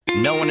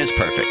No one is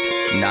perfect,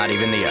 not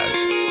even the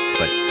Uggs.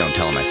 But don't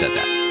tell them I said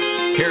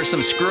that. Here are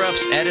some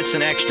screw-ups, edits,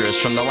 and extras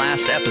from the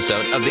last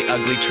episode of The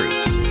Ugly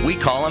Truth. We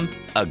call them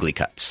Ugly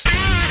Cuts.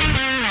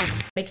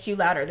 Makes you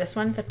louder. This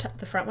one,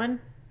 the front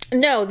one?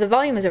 No, the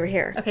volume is over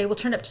here. Okay, we'll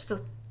turn it up just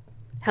a...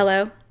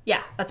 Hello?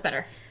 Yeah, that's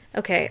better.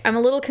 Okay, I'm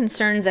a little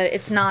concerned that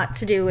it's not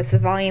to do with the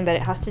volume, but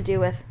it has to do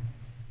with...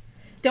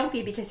 Don't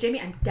be, because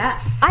Jamie, I'm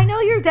deaf. I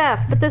know you're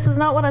deaf, but this is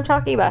not what I'm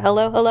talking about.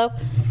 Hello, hello?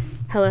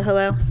 Hello,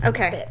 hello?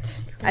 Okay.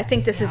 I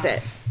think this is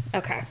it.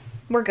 Okay.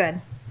 We're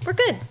good. We're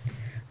good.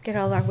 Get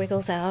all our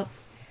wiggles out.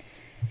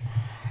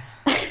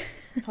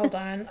 Hold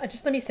on.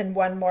 Just let me send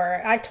one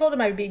more. I told him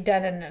I would be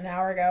done in an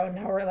hour ago, and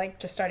now we're like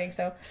just starting,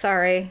 so.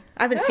 Sorry.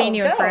 I haven't seen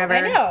you in forever.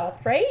 I know,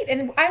 right?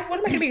 And what am I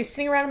going to be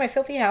sitting around in my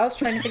filthy house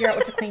trying to figure out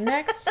what to clean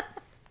next?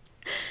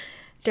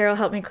 Daryl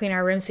helped me clean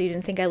our room so you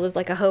didn't think I lived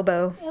like a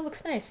hobo. It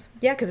looks nice.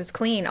 Yeah, because it's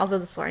clean. Although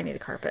the floor, I need a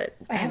carpet.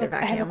 I have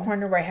a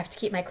corner where I have to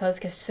keep my clothes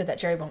so that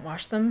Jerry won't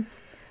wash them.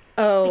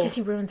 Oh. Because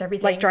he ruins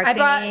everything. Like dry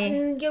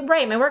cleaning?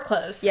 Right, my work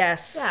clothes.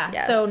 Yes. Yeah.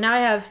 Yes. So now I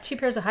have 2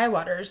 pairs of high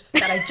waters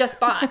that I just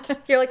bought.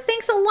 You're like,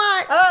 thanks a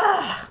lot.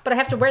 Ugh, but I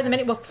have to wear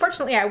them well,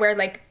 fortunately I wear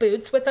like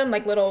boots with them,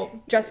 like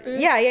little dress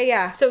boots.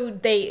 Yeah. So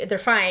they're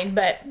fine,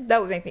 but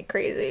that would make me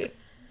crazy.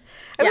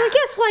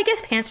 I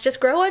guess pants just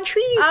grow on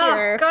trees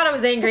here. Oh, God, I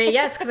was angry.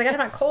 Yes, because I got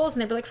them at Kohl's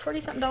and they were like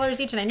 $40-something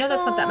each. And I know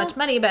that's not that much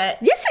money, but...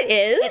 Yes, it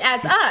is. It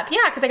adds up.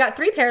 Yeah, because I got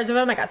 3 pairs of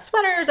them. I got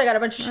sweaters. I got a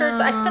bunch of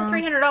shirts. I spent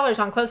 $300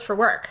 on clothes for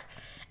work.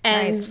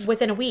 And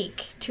within a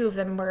week, 2 of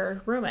them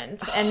were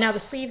ruined. And now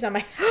the sleeves on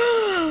my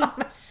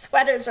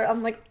sweaters are...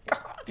 I'm like,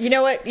 God. You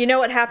know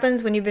what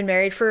happens when you've been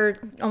married for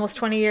almost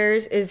 20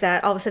 years is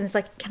that all of a sudden it's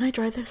like, can I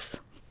dry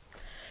this?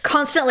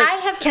 Constantly,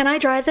 can I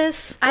dry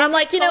this? And I'm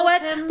like, you know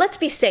what? Let's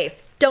be safe.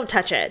 Don't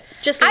touch it.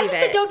 Just leave it. I just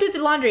said don't do the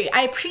laundry.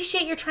 I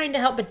appreciate you're trying to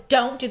help, but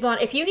don't do the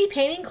laundry. If you need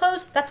painting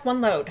clothes, that's one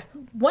load.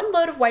 One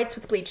load of whites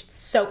with bleach. It's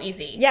so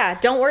easy. Yeah,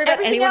 don't worry about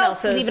anyone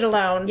else's. Leave it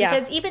alone. Yeah.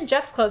 Because even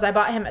Jeff's clothes, I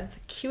bought him the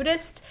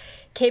cutest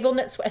cable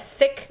knit sweater,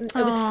 it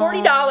was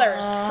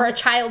 $40 for a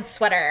child's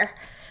sweater.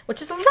 Which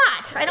is a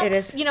lot. I don't, it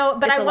is,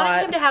 but I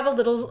wanted him to have a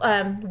little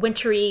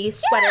wintry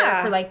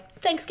sweater for like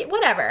Thanksgiving,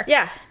 whatever.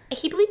 Yeah.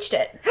 He bleached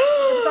it. It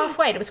was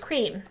off-white. It was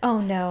cream. Oh,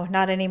 no.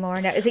 Not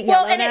anymore. Now, is it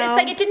yellow now?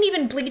 It's like it didn't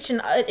even bleach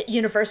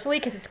universally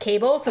because it's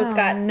cable, so it's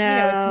got,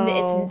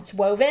 it's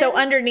woven. So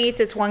underneath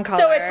it's one color.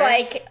 So it's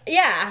like,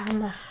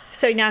 yeah.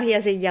 So now he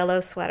has a yellow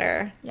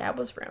sweater. Yeah, it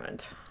was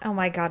ruined. Oh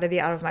my God, I'd be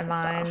out of my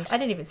mind. I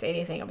didn't even say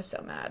anything. I was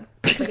so mad.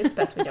 Like, it's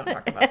best we don't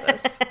talk about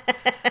this.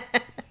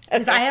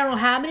 Because I don't know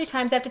how many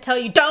times I have to tell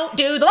you, don't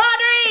do the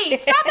laundry!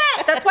 Stop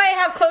it! That's why I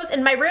have clothes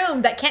in my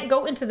room that can't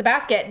go into the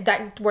basket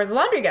where the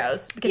laundry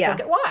goes, because they'll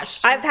get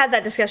washed. I've had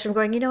that discussion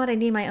going, you know what, I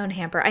need my own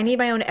hamper. I need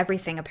my own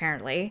everything,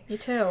 apparently. Me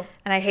too.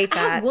 And I hate that.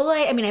 I have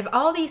woolite. I have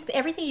all these,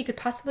 everything you could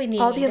possibly need.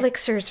 All the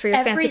elixirs for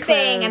your fancy clothes.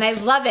 Everything, and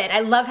I love it.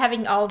 I love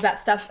having all of that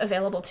stuff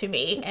available to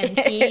me. And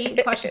he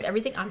washes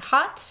everything on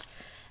hot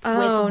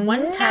with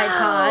one Tide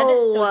Pod,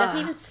 so it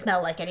doesn't even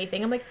smell like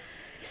anything. I'm like...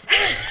 It's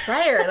not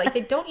dryer. Like, they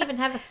don't even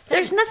have a scent.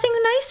 There's nothing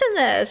nice in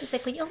this. He's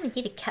like, well, you only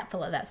need a cat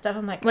full of that stuff.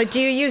 I'm like, do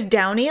you use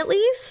Downy at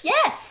least?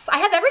 Yes, I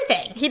have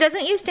everything. He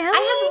doesn't use Downy?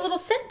 I have the little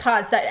scent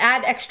pods that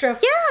add extra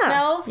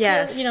smells.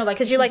 Yes.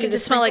 Because you like it to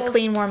smell like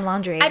clean, warm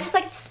laundry. I just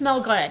like it to smell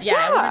good.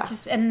 Yeah.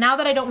 And now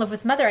that I don't live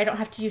with Mother, I don't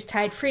have to use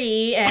Tide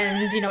free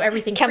and,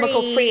 everything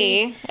chemical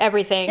free,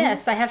 everything.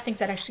 Yes, I have things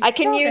that actually I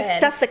can use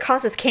stuff that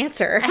causes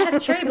cancer. I have a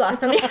cherry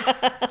blossom.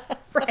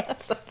 Right.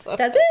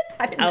 Does it?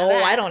 I didn't know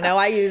that. I don't know.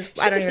 I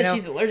don't even know.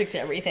 She's allergic to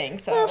everything,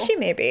 so. Well, she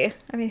may be.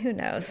 I mean, who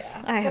knows?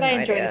 Yeah. I have no idea.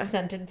 But I enjoy the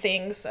scented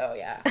things, so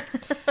yeah.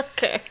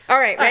 Okay. All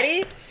right.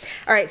 Ready?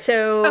 All right.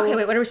 So. Okay,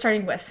 wait. What are we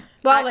starting with?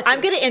 Well,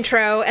 I'm going to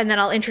intro, and then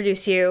I'll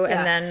introduce you,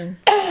 and then.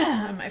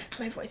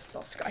 My voice is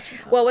all scratchy.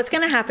 Well, what's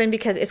going to happen,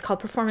 because it's called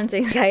performance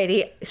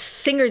anxiety,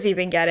 singers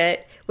even get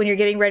it. When you're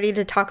getting ready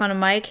to talk on a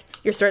mic,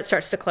 your throat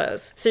starts to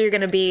close. So you're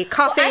going to be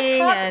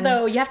coughing.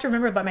 Though, you have to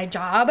remember about my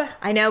job.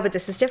 I know, but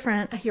this is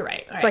different. You're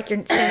right. It's like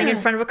you're standing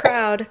in front of a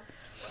crowd.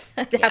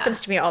 It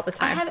happens to me all the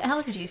time. I have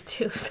allergies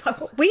too,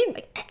 so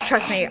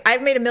trust me,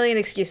 I've made a million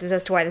excuses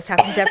as to why this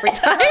happens every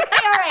time. Okay,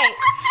 all right.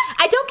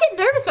 I don't get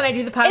nervous when I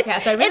do the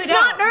podcast. I really don't. It's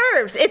not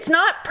nerves. It's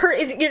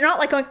not you're not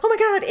like going, oh my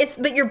God,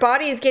 but your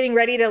body is getting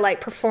ready to like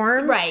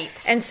perform.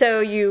 Right. And so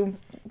you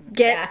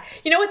get... Yeah.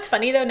 You know what's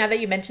funny though, now that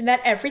you mentioned that,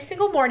 every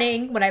single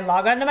morning when I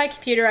log onto my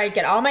computer, I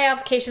get all my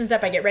applications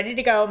up, I get ready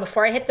to go, and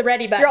before I hit the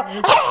ready button,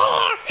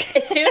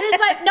 as soon as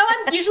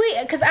I'm usually,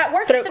 because at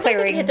work, sometimes I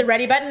can hit the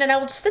ready button and I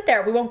will just sit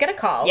there. We won't get a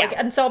call. Yeah.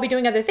 And so I'll be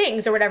doing other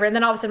things or whatever, and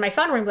then all of a sudden my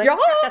phone will be like,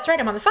 oh, that's right,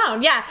 I'm on the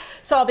phone. Yeah.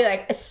 So I'll be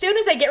like, as soon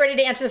as I get ready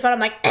to answer the phone, I'm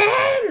like,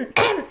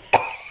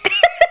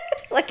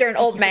 like you're an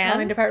old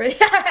man. Department.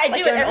 Yeah, I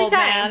do it every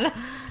time.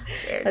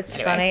 That's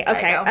funny.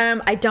 Okay.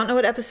 I don't know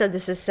what episode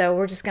this is, so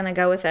we're just going to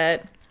go with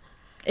it.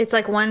 It's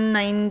like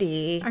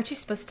 190. Aren't you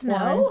supposed to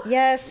know?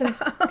 Yes. And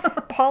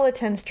Paula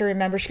tends to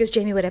remember. She goes,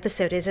 Jamie, what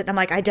episode is it? And I'm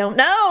like, I don't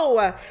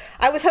know.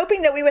 I was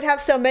hoping that we would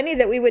have so many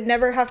that we would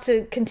never have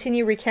to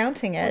continue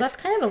recounting it. Well, that's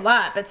kind of a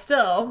lot, but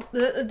still,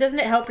 doesn't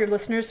it help your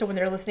listeners so when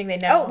they're listening they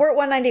know? Oh, we're at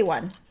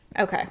 191.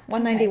 Okay,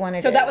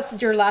 191 So that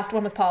was your last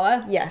one with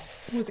Paula?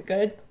 Yes. Was it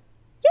good?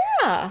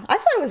 Yeah, I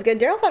thought it was good.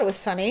 Daryl thought it was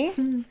funny.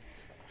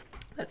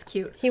 That's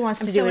cute. He wants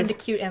to I'm do so his...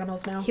 into cute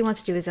animals now. He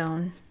wants to do his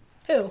own.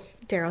 Who?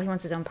 Daryl, he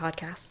wants his own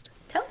podcast.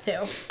 Tell him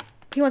to.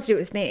 He wants to do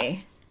it with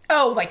me.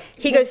 Oh, like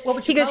he goes. What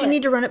would you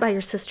need to run it by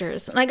your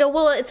sisters. And I go,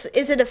 well,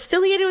 is it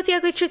affiliated with The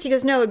Ugly Truth? He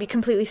goes, no, it'd be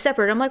completely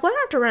separate. I'm like, well, I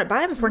don't have to run it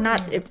by him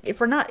if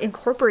we're not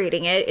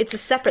incorporating it. It's a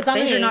separate thing. As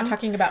long as you're not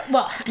talking about.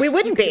 Well, we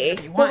wouldn't be.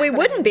 We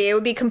wouldn't be. It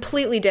would be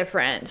completely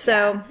different. So.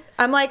 Yeah.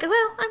 I'm like,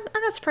 well,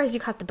 I'm not surprised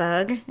you caught the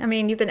bug. I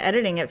mean, you've been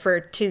editing it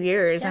for 2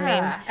 years. Yeah. I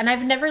mean, and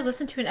I've never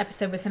listened to an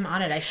episode with him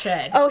on it. I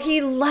should. Oh,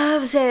 he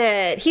loves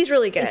it. He's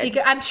really good. Is he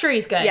good? I'm sure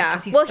he's good. Yeah.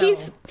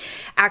 He's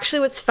actually,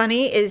 what's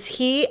funny is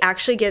he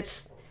actually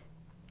gets,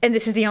 and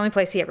this is the only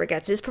place he ever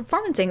gets, is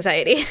performance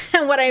anxiety.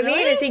 And what I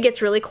mean is he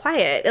gets really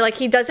quiet. Like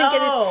he doesn't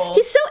get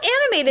he's so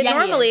animated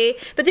normally,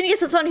 but then he gets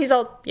to the phone and he's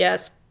all,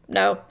 yes,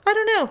 no, I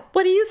don't know.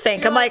 What do you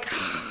think? I'm like,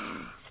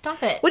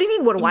 stop it. What do you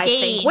mean? What do I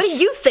think? What do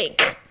you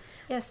think?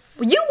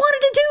 Yes. You wanted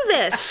to do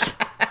this.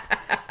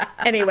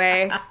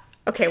 Anyway.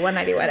 Okay,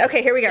 191.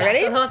 Okay, here we go.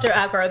 Ready? So he'll have to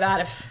outgrow that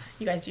if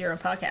you guys do your own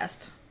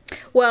podcast.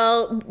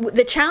 Well,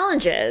 the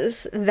challenge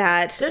is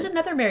that... There's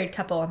another married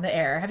couple on the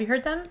air. Have you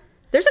heard them?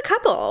 There's a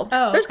couple.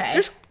 Oh, okay.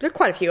 There's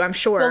quite a few, I'm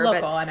sure. Well,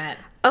 local, I meant.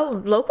 Oh,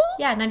 local?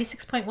 Yeah,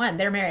 96.1.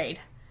 They're married.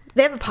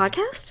 They have a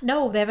podcast?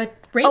 No, they have a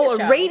radio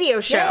show. Oh, a radio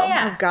show.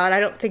 Yeah. Oh, God, I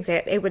don't think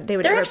they would They're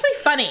ever... actually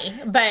funny,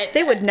 but...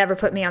 They would never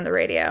put me on the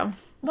radio.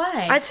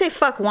 Why? I'd say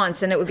fuck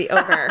once and it would be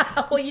over.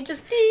 Well, you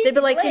just need They'd be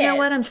like, you know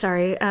what? I'm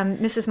sorry,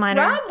 Mrs. Minor.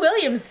 Rob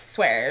Williams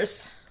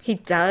swears. He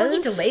does? Well,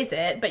 he delays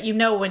it, but you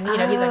know when, he's like,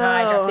 oh,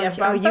 I dropped the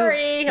F-bomb.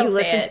 Sorry, he'll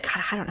say it.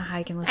 God, I don't know how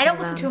you can listen to him. I don't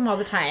listen to him all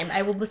the time.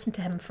 I will listen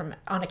to him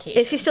on occasion.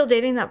 Is he still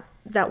dating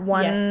that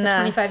one yes,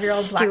 the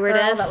 25-year-old black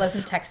girl that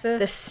lives in Texas?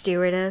 The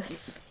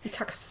stewardess. He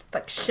talks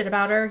like shit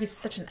about her. He's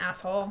such an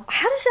asshole.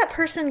 How does that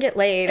person get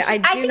laid? I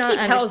think he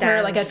tells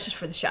her like it's just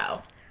for the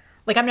show.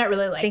 Like, I'm not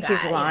really like that. I think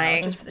he's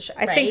lying. Just for the show,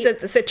 I think that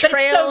the trail but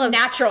it's so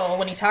natural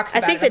when he talks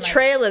about it. I think the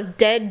trail of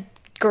dead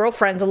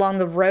girlfriends along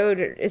the road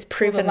is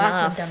proof enough. The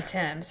last one dumped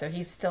him, so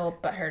he's still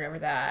butthurt over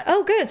that.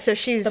 Oh, good. So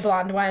she's... The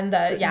blonde one,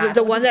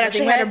 the one that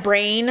actually had a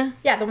brain.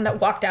 Yeah, the one that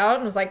walked out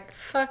and was like,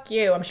 fuck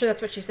you. I'm sure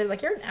that's what she said.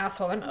 Like, you're an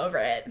asshole. I'm over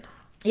it.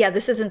 Yeah,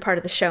 this isn't part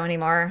of the show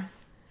anymore.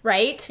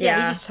 Right?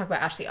 Yeah, he just talk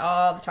about Ashley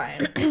all the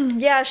time.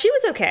 Yeah, she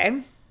was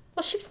okay.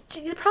 Well,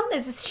 the problem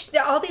is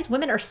all these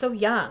women are so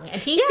young,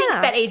 and he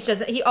thinks that age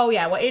doesn't.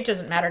 Age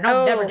doesn't matter. And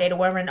I'll never date a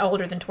woman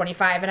older than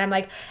 25. And I'm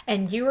like,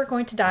 and you are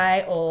going to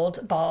die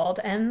old, bald,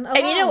 and alone.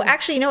 And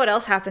you know what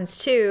else happens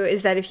too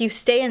is that if you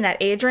stay in that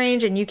age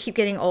range and you keep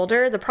getting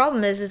older, the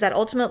problem is that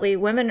ultimately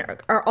women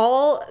are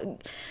all,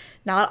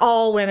 not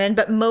all women,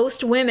 but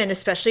most women,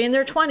 especially in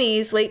their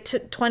 20s, late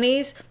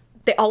 20s,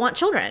 they all want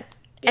children.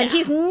 Yeah. And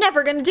he's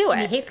never going to do it.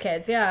 He hates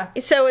kids, yeah.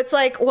 So it's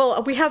like,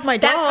 well, we have my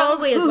dog. That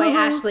probably is why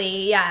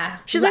Ashley,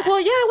 She's like, well,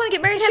 yeah, I want to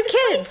get married and have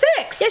kids.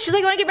 26. Yeah, she's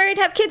like, I want to get married and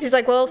have kids. He's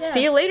like, well,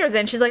 see you later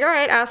then. She's like, all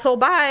right, asshole,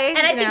 bye.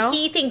 And I think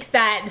he thinks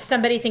that if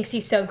somebody thinks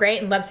he's so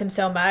great and loves him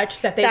so much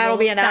that they will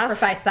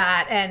sacrifice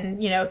that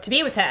and, to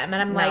be with him. And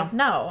I'm like,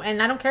 no.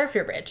 And I don't care if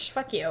you're rich.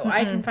 Fuck you.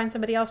 I can find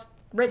somebody else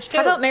rich too.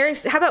 How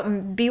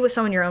about be with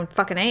someone your own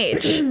fucking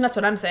age? That's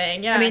what I'm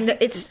saying, yeah. I mean,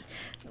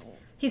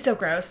 He's so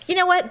gross. You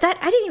know what? I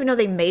didn't even know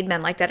they made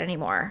men like that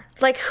anymore.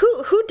 Like,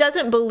 who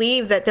doesn't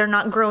believe that they're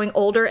not growing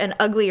older and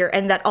uglier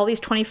and that all these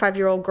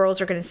 25-year-old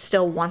girls are going to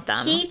still want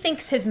them? He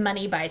thinks his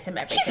money buys him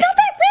everything. He's not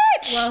that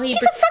rich! Well,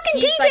 he's a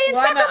fucking DJ in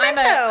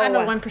Sacramento! I'm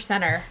a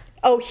 1%er.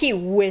 Oh, he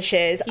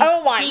wishes.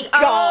 Oh my God.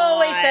 He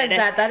always says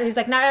that. He's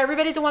like, not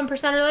everybody's a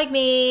 1%er like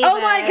me.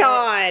 Oh my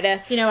God.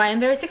 I am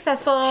very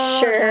successful.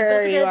 Sure,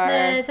 I built a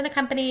business and a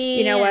company.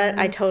 You know what?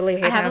 I totally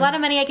hate him. I have a lot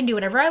of money. I can do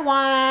whatever I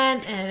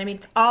want. And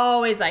it's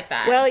always like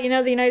that. Well,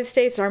 the United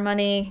States, our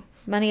money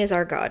is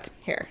our God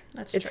here.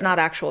 That's It's true. not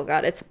actual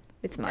God.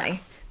 It's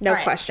money.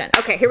 No question.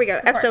 Okay, here we go.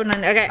 Episode 9.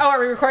 Okay. Oh, are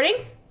we recording?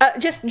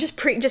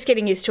 Just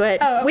getting used to it.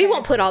 Oh, okay. We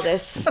won't put all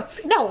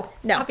this. No,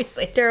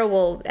 obviously. Daryl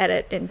will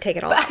edit and take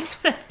it all.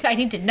 I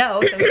need to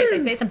know, so in case I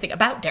say something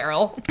about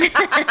Daryl.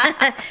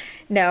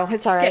 No,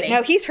 it's all right. Kidding.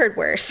 No, he's heard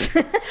worse.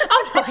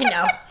 Oh, no, I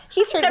know.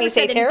 He's heard me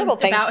say terrible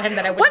things about him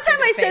that I wouldn't. One time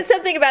I said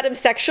something about him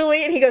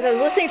sexually, and he goes, I was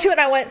listening to it,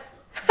 and I went,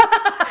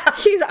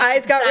 his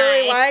eyes got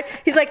really wide.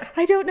 He's like,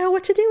 I don't know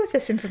what to do with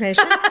this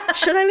information.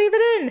 Should I leave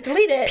it in?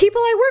 Delete it.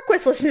 People I work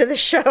with listen to the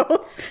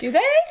show. Do they?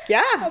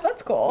 Yeah. Oh,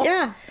 that's cool.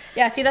 Yeah.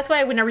 Yeah, see, that's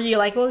why whenever you're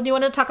like, well, do you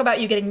want to talk about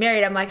you getting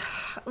married? I'm like,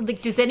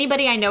 does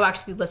anybody I know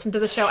actually listen to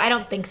the show? I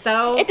don't think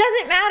so. It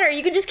doesn't matter.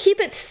 You can just keep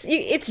it.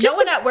 It's just no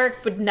one at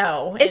work would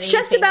know. It's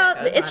just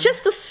about. It's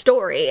just the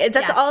story.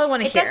 That's all I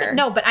want to hear.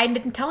 No, but I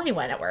didn't tell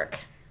anyone at work.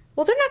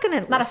 Well, they're not going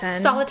to listen. Not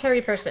a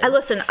solitary person.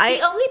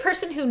 The only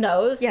person who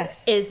knows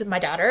is my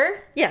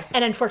daughter. Yes.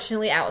 And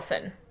unfortunately,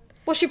 Allison.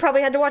 Well, she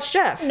probably had to watch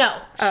Jeff. No,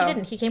 she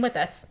didn't. He came with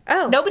us.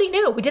 Oh. Nobody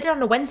knew. We did it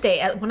on a Wednesday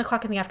at 1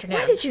 o'clock in the afternoon.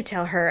 Why did you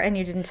tell her and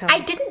you didn't tell me? I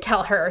didn't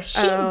tell her.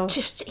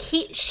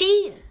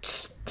 She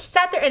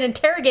sat there and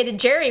interrogated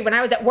Jerry when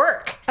I was at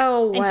work.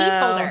 Oh, wow. And he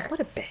told her. What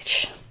a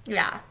bitch.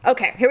 Yeah.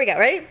 Okay, here we go.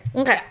 Ready?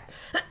 Okay. Yeah.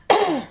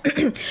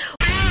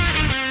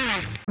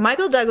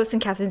 Michael Douglas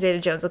and Catherine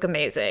Zeta-Jones look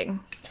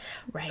amazing.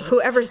 Right.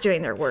 Whoever's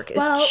doing their work is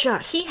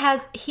just... He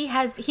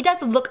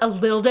does look a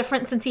little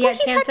different since he had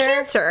cancer. He's had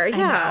cancer,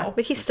 yeah.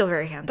 But he's still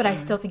very handsome. But I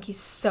still think he's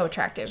so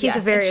attractive. He's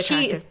very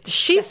attractive.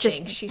 She's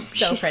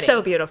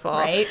so beautiful.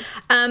 Right?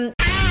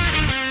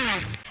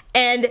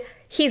 And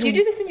do you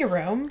do this in your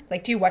room?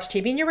 Like, do you watch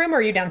TV in your room, or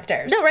are you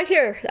downstairs? No, right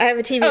here. I have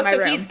a TV in my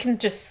room. So he can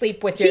just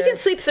sleep with He can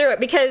sleep through it,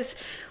 because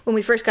when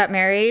we first got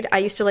married, I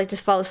used to like to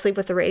fall asleep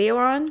with the radio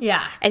on.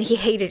 Yeah. And he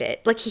hated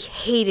it. Like, he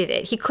hated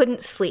it. He couldn't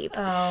sleep.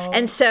 Oh.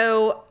 And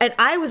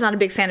I was not a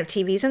big fan of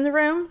TVs in the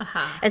room.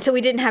 Uh-huh. And so we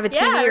didn't have a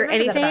TV or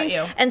anything. That about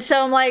you. And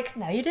so I'm like...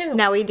 Now you do.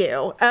 Now we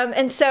do.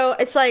 And so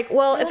it's like,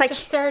 well, if I...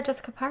 Sarah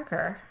Jessica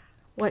Parker.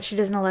 What, she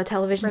doesn't allow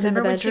televisions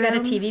Remember in the bedroom?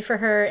 when she got a TV for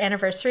her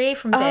anniversary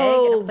from Big?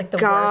 Oh, and it was like the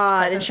God. worst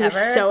present And she was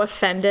ever. so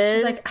offended.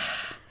 She's like...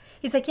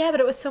 He's like, yeah, but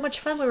it was so much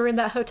fun when we were in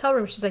that hotel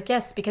room. She's like,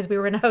 yes, because we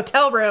were in a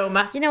hotel room.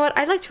 You know what?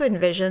 I'd like to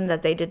envision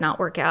that they did not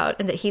work out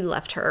and that he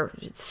left her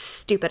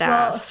stupid ass.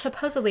 Well,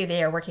 supposedly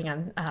they are working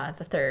on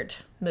the third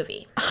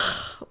movie.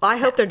 I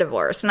hope they're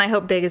divorced, and I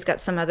hope Big has got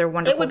some other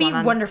wonderful woman. It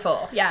would be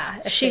wonderful, yeah.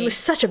 She was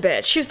such a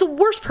bitch. She was the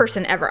worst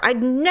person ever.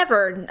 I'd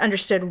never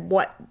understood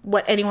what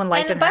anyone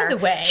liked in her. And by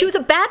the way... She was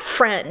a bad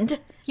friend,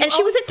 and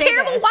she was a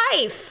terrible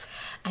wife.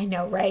 I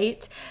know,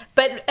 right?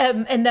 But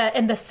in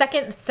the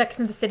second Sex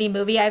and the City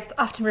movie, I've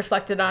often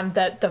reflected on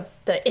the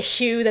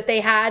issue that they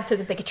had so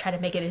that they could try to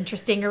make it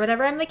interesting or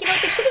whatever. I'm like, they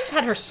should have just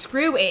had her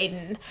screw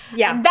Aiden.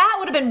 Yeah. And that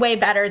would have been way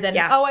better than,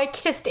 I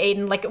kissed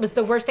Aiden like it was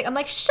the worst thing. I'm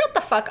like, shut the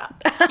fuck up.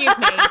 Excuse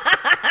me.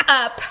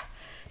 Up.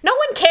 No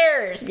one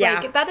cares. Yeah.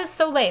 Like, that is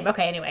so lame.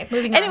 Okay, anyway,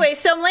 moving on. Anyway,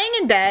 so I'm laying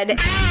in bed.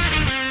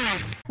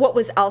 What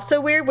was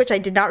also weird, which I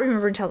did not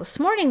remember until this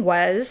morning,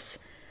 was...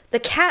 the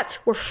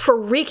cats were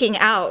freaking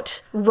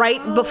out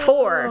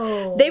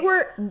before. They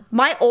were...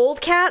 My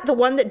old cat, the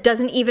one that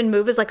doesn't even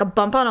move, is like a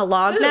bump on a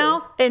log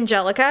now.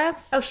 Angelica.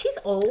 Oh, she's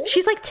old?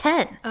 She's like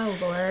 10. Oh,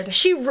 Lord.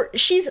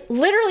 She's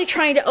literally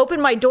trying to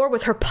open my door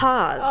with her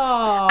paws.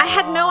 Oh. I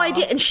had no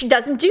idea. And she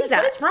doesn't do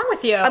that. What is wrong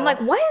with you? I'm like,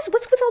 what's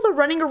with all the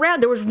running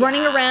around? There was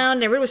running around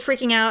and everybody was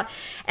freaking out.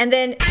 And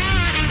then...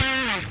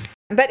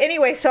 But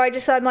anyway, so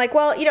I'm like,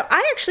 well,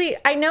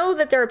 I know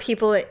that there are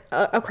people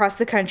across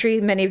the country,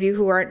 many of you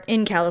who aren't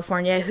in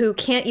California, who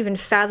can't even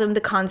fathom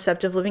the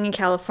concept of living in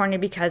California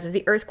because of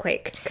the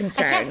earthquake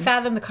concern. I can't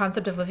fathom the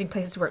concept of living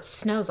places where it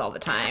snows all the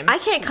time. I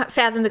can't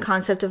fathom the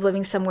concept of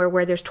living somewhere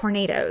where there's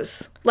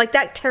tornadoes. Like,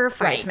 that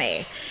terrifies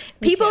me.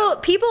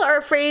 People are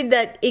afraid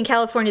that in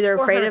California they're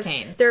afraid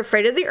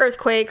of the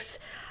earthquakes.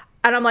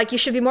 And I'm like, you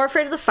should be more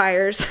afraid of the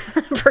fires,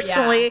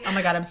 personally. Yeah. Oh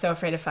my God, I'm so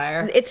afraid of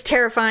fire. It's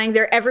terrifying.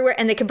 They're everywhere,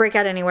 and they can break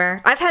out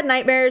anywhere. I've had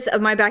nightmares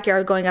of my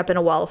backyard going up in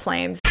a wall of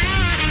flames.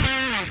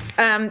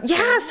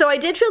 So I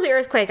did feel the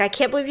earthquake. I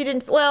can't believe you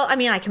didn't... Well, I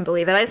mean, I can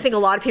believe it. I think a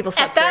lot of people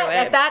slept through it.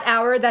 At that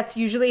hour, that's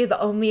usually the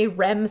only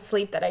REM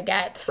sleep that I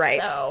get. Right,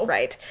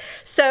 right.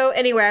 So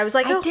anyway, I was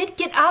like... I did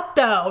get up,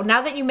 though.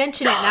 Now that you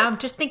mention it, now I'm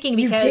just thinking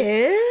because... You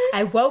did?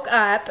 I woke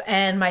up,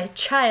 and my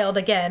child,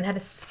 again, had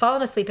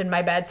fallen asleep in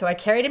my bed, so I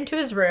carried him to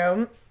his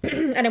room,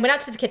 and I went out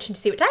to the kitchen to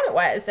see what time it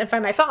was and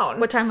find my phone.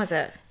 What time was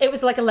it? It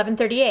was like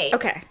 11:38.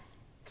 Okay.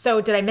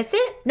 So did I miss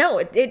it? No,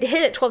 it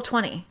hit at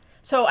 12:20.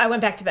 So I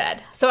went back to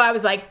bed. So I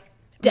was like...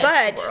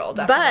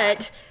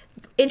 But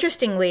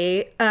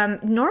interestingly,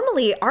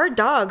 normally our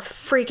dogs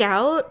freak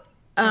out.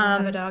 I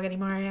don't have a dog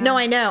anymore. Yeah. No,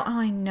 I know. Oh,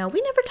 I know.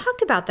 We never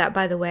talked about that,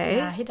 by the way.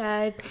 Yeah, he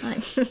died.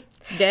 Dead.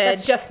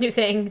 That's Jeff's new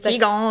thing. He's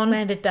like, gone.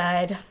 Landon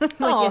died. Like,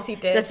 yes, he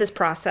did. That's his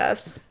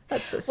process.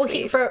 That's so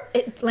sweet.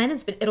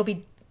 It'll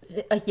be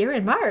a year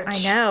in March.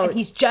 I know. And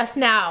he's just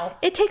now.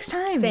 It takes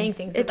time. Saying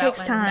things. It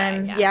takes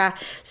time. Dying, yeah.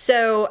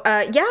 So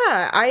I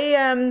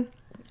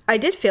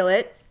did feel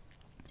it.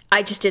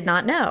 I just did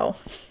not know.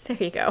 There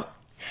you go.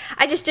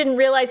 I just didn't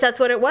realize that's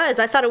what it was.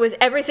 I thought it was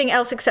everything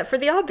else except for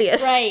the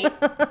obvious. Right.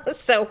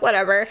 So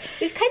whatever.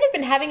 We've kind of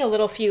been having a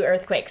little few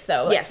earthquakes,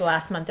 though, like the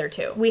last month or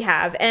two. We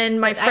have. And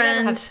my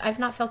friend... I've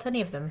not felt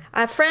any of them.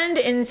 A friend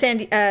in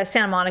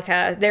Santa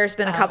Monica, there's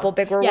been a couple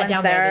bigger ones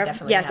down there.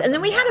 They yes, and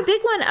then we had a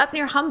big one up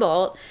near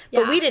Humboldt,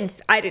 but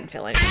I didn't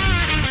feel it.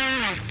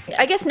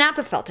 I guess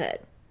Napa felt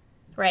it.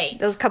 Right.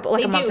 Those couple,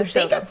 like a month or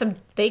so ago.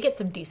 They get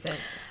some decent...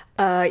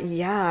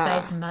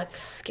 Seismic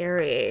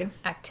scary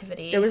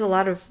activity. There was a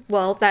lot of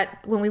that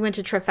when we went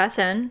to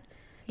Trefethen.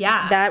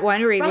 Yeah, that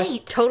winery was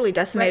totally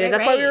decimated. Right.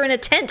 That's why we were in a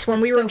tent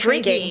when we were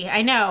drinking. Crazy.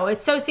 I know it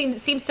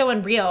seems so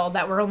unreal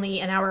that we're only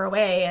an hour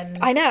away, and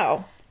I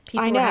know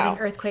people were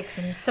having earthquakes,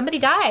 and somebody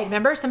died.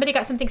 Remember, somebody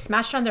got something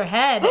smashed on their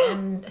head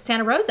in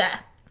Santa Rosa.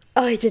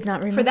 Oh, I did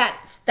not remember for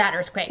that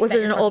earthquake. Was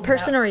it an old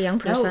person or a young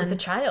person? No, it was a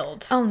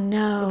child. Oh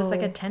no, it was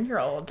like a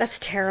 10-year-old. That's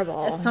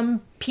terrible.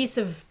 Some piece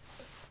of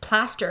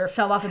plaster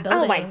fell off a building.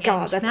 Oh my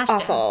God, that's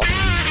awful.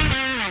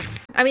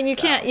 I mean, you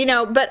can't,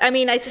 but I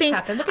mean, I think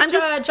I'm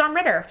just John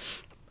Ritter.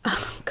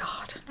 Oh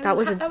God, that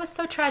was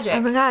so tragic. Oh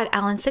my God,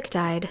 Alan Thicke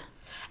died.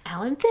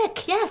 Alan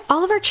Thicke, yes.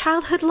 All of our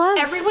childhood loves.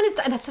 Everyone is.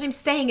 That's what I'm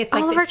saying. It's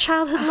like all of our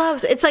childhood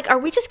loves. It's like, are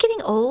we just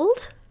getting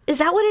old? Is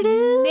that what it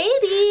is?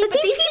 Maybe.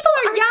 But these people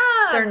are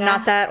young. They're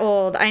not that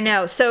old. I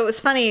know. So it's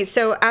funny.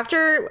 So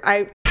after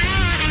I've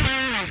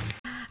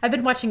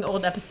been watching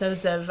old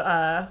episodes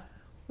of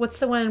what's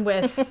the one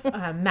with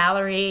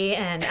Mallory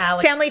and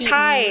Alex Family Keaton?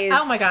 Ties.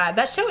 Oh my god,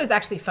 that show is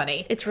actually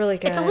funny. It's really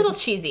good. It's a little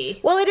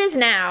cheesy. Well, it is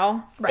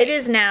now. Right. It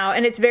is now,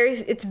 and it's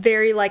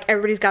very like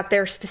everybody's got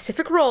their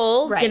specific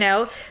role. Right. You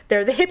know,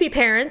 they're the hippie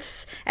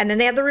parents, and then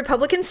they have the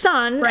Republican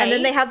son, and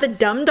then they have the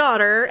dumb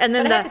daughter, and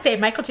then But I have to say,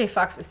 Michael J.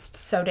 Fox is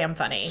so damn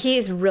funny.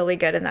 He's really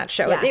good in that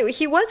show. Yeah.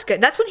 He was good.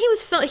 That's when he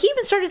was he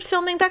even started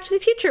filming Back to the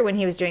Future when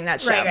he was doing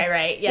that show.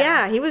 Right.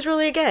 Yeah, he was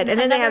really good. And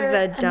then they have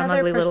the dumb,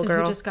 ugly little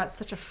girl who just got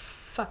such a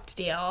fucked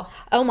deal.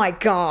 Oh my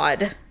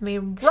god. I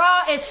mean,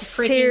 raw is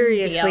freaking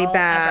seriously deal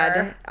bad.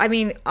 Ever. I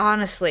mean,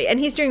 honestly, and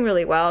he's doing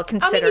really well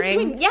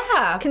considering.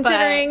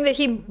 Considering that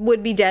he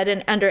would be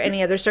dead under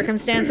any other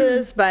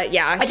circumstances. But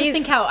yeah, I just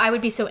think how I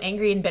would be so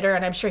angry and bitter,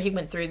 and I'm sure he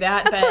went through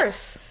that. Of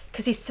course,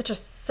 because he's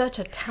such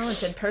a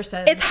talented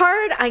person. It's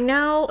hard, I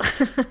know.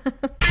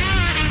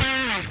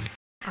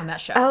 On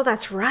that show. Oh,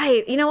 that's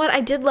right. You know what? I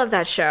did love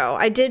that show.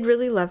 I did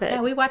really love it.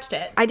 Yeah, we watched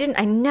it. I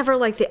never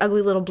liked the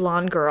ugly little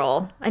blonde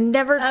girl. I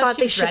never thought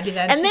they should.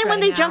 And then when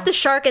they jumped the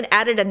shark and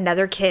added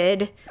another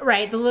kid.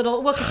 Right,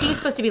 because he was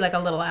supposed to be like a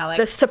little Alex.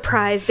 The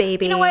surprise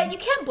baby. You know what? You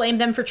can't blame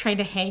them for trying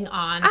to hang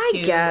on to.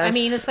 I guess. I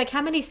mean, it's like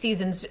how many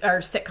seasons or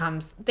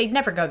sitcoms? They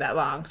never go that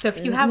long. So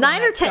if you have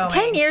 9 or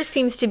 10 years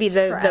seems to be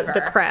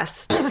the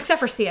crest.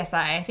 Except for CSI.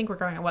 I think we're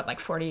going at like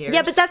 40 years.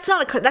 Yeah, but that's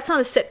not a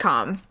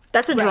sitcom.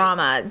 That's a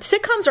drama.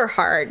 Sitcoms are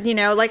hard, you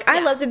know. Like, I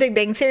love The Big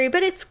Bang Theory,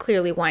 but it's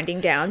clearly winding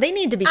down. They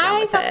need to be done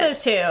with it. I thought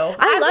so, too.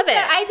 I love it.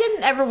 I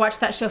didn't ever watch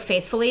that show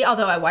faithfully,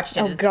 although I watched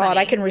it. Oh, God, funny.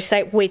 I can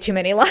recite way too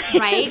many lines.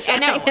 Right? I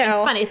know. It's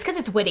funny. It's because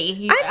it's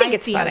witty. I think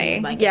it's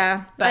funny.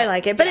 I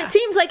like it. But it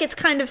seems like it's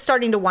kind of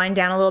starting to wind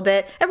down a little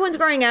bit. Everyone's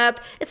growing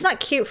up. It's not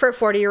cute for a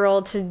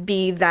 40-year-old to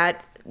be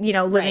that, you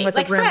know, living with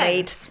a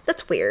roommate. Friends.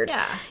 That's weird.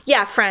 Yeah.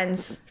 Yeah,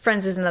 Friends.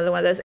 Friends is another one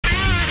of those.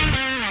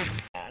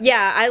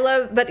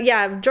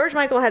 Yeah, George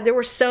Michael there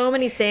were so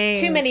many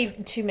things. Too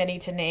many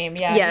to name,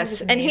 yeah.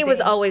 Yes, and he was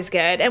always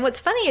good. And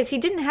what's funny is he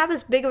didn't have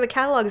as big of a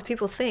catalog as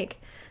people think.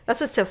 That's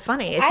what's so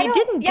funny is he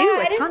didn't do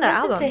a ton of albums.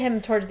 I didn't listen to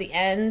him towards the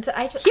end.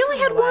 He only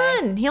had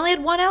one. He only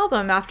had one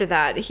album after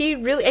that. He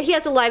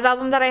has a live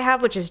album that I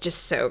have, which is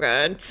just so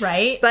good.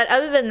 Right. But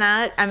other than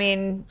that, I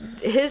mean,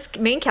 his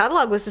main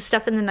catalog was the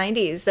stuff in the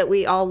 90s that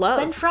we all love.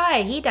 Glenn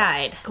Frey, he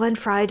died. Glenn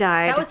Frey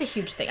died. That was a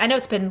huge thing. I know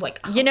it's been like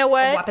you know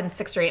what? A whopping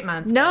 6 or 8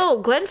 months. No,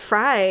 Glenn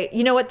Frey.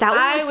 You know what?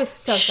 That was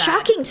so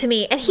shocking to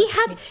me. And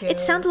it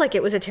sounded like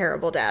it was a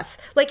terrible death.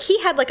 Like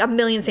he had like a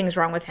million things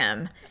wrong with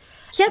him.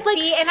 He had like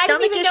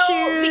stomach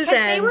issues, because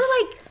they were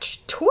like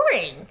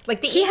touring.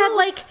 Like he had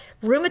like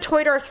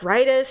rheumatoid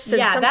arthritis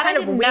and some kind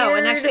of weird. Know.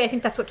 And actually, I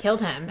think that's what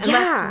killed him.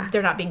 Unless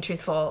they're not being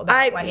truthful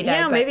about why he died.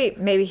 You know,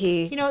 maybe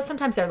he. You know,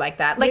 sometimes they're like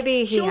that. Like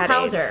maybe he had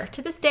Hauser. AIDS.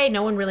 To this day,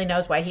 no one really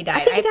knows why he died. I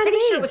think he died I'm pretty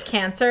of sure AIDS. It was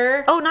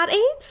cancer. Oh, not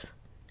AIDS?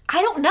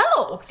 I don't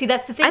know. See,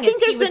 that's the thing. I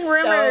think there's been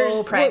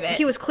rumors. So private. Well,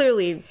 he was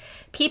clearly.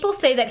 People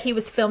say that he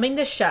was filming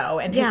the show,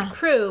 and his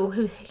crew,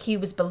 who he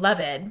was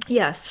beloved.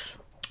 Yes.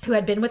 Who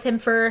had been with him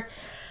for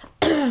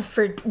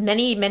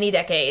many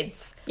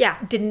decades. Yeah.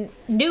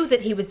 Knew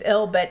that he was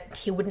ill, but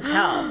he wouldn't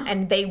tell,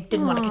 and they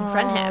didn't want to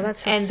confront him.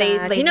 That's so and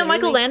sad. They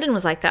Michael Landon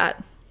was like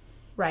that.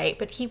 Right,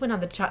 but he went on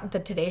the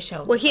Today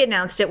Show. Well, he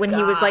announced it when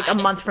he was like a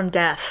month from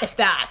death. If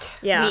that.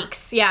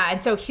 Weeks. Yeah,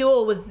 and so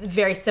Huell was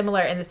very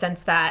similar in the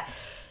sense that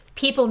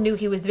people knew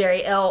he was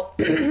very ill,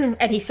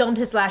 and he filmed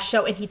his last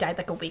show, and he died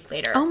like a week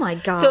later. Oh my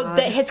God. So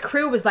his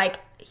crew was like,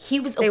 he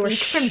was a week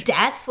from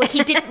death. Like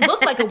he didn't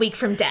look like a week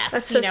from death.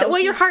 That's so sad. Well,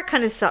 your heart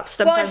kind of stops.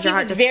 Sometimes your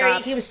heart just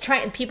stops. He was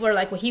trying. People are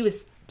like, well, he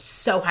was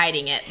so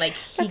hiding it. Like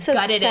he so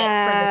gutted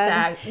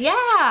sad. it for the SAG.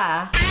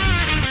 Yeah.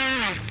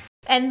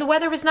 And the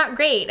weather was not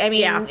great. I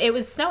mean, it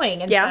was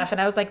snowing and stuff. And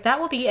I was like, that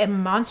will be a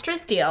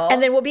monstrous deal.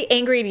 And then we'll be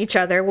angry at each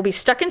other. We'll be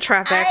stuck in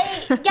traffic.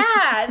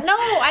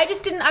 I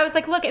just didn't. I was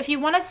like, look, if you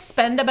want to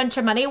spend a bunch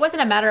of money, it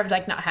wasn't a matter of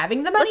like not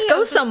having the money. Let's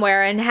go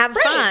somewhere and have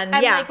fun.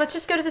 I'm like, let's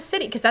just go to the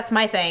city because that's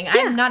my thing. Yeah.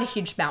 I'm not a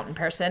huge mountain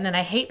person and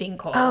I hate being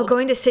cold. Oh,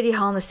 going to City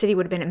Hall in the city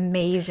would have been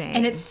amazing.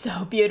 And it's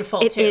so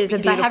beautiful, It too. is a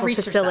beautiful I have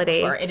researched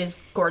facility. That before. It is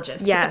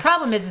gorgeous. Yes. But the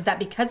problem is that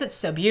because it's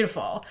so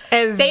beautiful,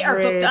 they are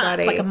booked up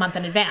like a month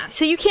in advance.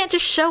 So you can't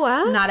just show up?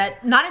 Not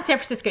in San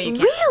Francisco, you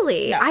can't.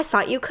 Really? No. I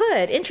thought you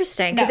could.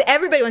 Interesting. Because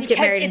everybody wants to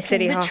get married in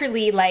City Hall. It's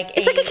literally like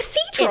it's like a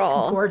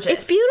cathedral. It's gorgeous.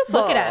 It's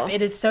beautiful. Look it up.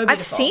 It is so beautiful.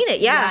 I've seen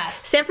it, yeah. Yes.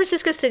 San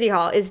Francisco City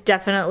Hall is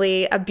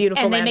definitely a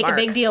beautiful landmark. And they landmark.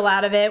 make a big deal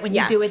out of it when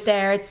you do it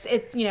there. It's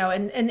you know,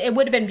 and it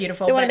would have been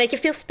beautiful. They want to make you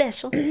feel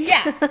special.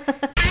 Yeah.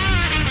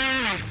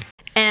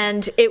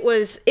 And it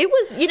was,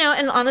 you know,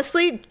 and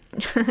honestly,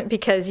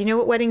 because you know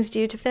what weddings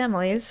do to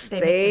families,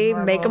 they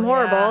make them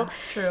horrible. Yeah,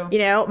 it's true. You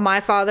know,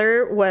 my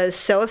father was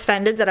so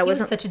offended that I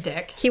wasn't such a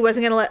dick. He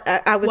wasn't going to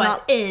let, I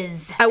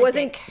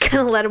wasn't going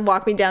to let him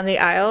walk me down the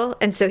aisle.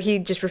 And so he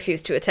just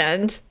refused to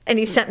attend. And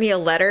he sent me a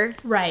letter.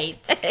 Right.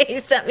 He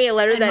sent me a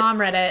letter and Mom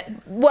read it.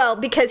 Well,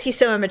 because he's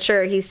so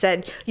immature, he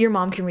said, your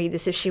mom can read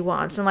this if she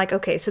wants. I'm like,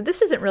 okay, so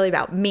this isn't really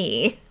about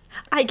me.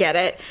 I get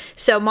it.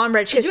 So Mom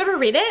read. Did you ever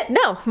read it?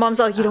 No. Mom's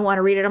like, you don't want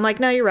to read it. I'm like,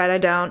 no, you're right. I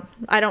don't.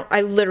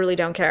 I literally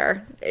don't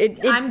care.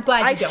 I'm glad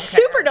you don't care. I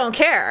super don't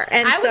care.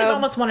 And I would have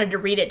almost wanted to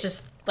read it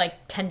just like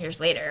 10 years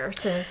later.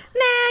 Nah,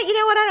 you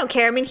know what? I don't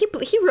care. I mean, he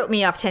wrote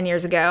me off 10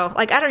 years ago.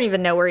 Like, I don't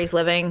even know where he's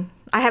living.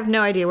 I have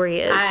no idea where he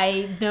is.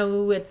 I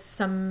know it's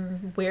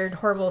some weird,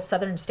 horrible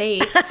southern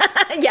state.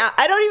 Yeah,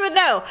 I don't even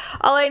know.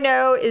 All I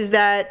know is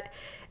that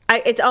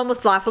it's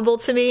almost laughable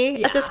to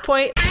me at this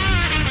point.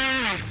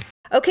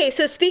 Okay,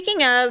 so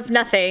speaking of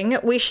nothing,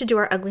 we should do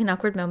our ugly and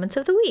awkward moments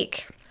of the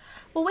week.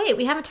 Well, wait,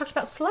 we haven't talked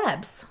about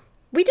celebs.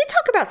 We did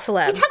talk about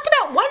celebs. We talked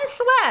about one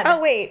celeb. Oh,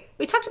 wait.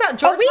 We talked about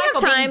George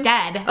Michael being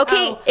dead.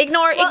 Okay,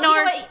 ignore. You know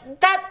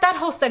what? That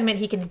whole segment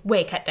he can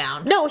way cut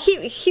down. No,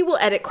 he will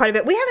edit quite a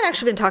bit. We haven't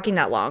actually been talking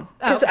that long.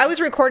 Because I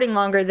was recording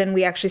longer than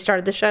we actually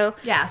started the show.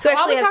 Yeah, so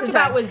all we talked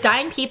about was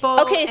dying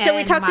people. Okay, so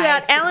we talked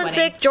about Alan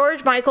Thicke,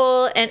 George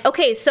Michael, and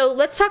okay, so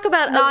let's talk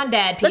about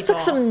non-dead people. Let's look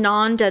some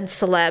non-dead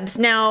celebs.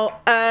 Now,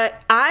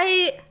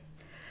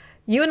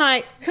 you and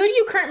I... Who do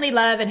you currently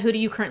love and who do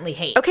you currently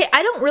hate? Okay,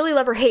 I don't really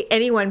love or hate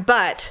anyone,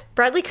 but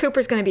Bradley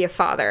Cooper's going to be a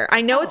father.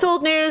 I know it's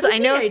old news. Who's I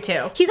know he married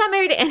to? He's not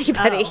married to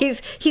anybody. Oh.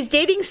 He's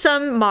dating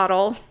some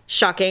model.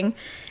 Shocking.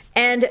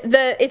 And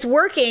it's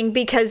working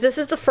because this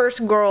is the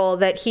first girl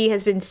that he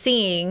has been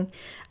seeing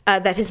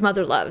that his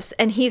mother loves,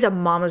 and he's a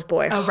mama's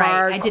boy, hardcore.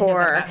 Right. I didn't know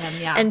that about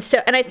him, yeah.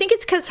 And I think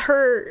it's because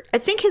I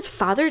think his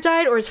father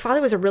died, or his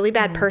father was a really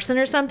bad person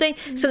or something.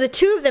 So the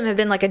two of them have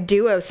been like a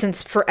duo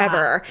since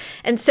forever,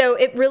 and so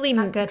it really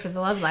not good for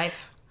the love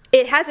life.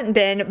 It hasn't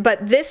been,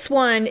 but this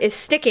one is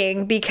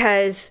sticking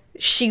because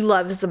she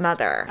loves the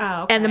mother,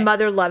 and the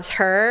mother loves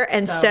her,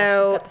 and so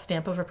she's got the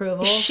stamp of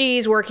approval.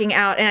 She's working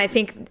out, and I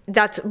think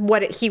that's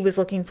what he was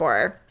looking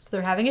for. So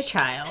they're having a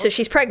child. So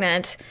she's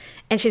pregnant,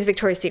 and she's a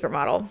Victoria's Secret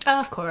model. Oh,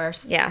 of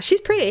course. Yeah,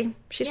 she's pretty.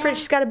 She's pretty.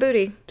 She's got a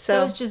booty.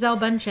 So is Gisele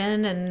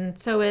Bündchen, and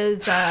so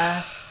is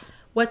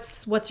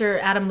what's her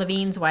Adam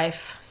Levine's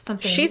wife?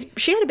 Something.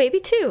 She had a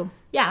baby too.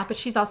 Yeah, but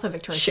she's also a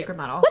Victoria's Secret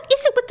model. What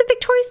is it with the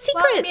Victoria's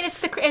Secrets?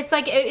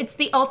 Well, I mean, it's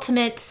the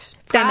ultimate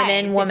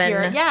feminine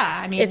woman.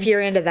 I mean, if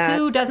you're into that,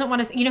 who doesn't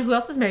want to? You know, who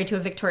else is married to a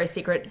Victoria's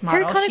Secret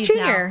model? Harry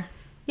Connick Jr.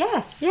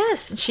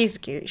 Yes, she's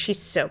cute. She's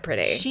so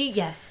pretty.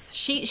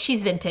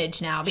 She's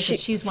vintage now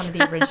because she's one of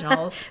the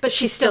originals, but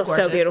she's still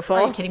gorgeous. So beautiful.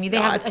 Are you kidding me? They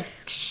have a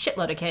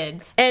shitload of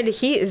kids, and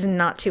he is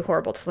not too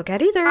horrible to look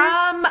at either.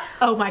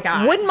 Oh my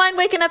god, wouldn't mind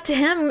waking up to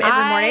him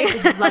every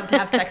morning. I'd love to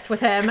have sex with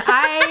him.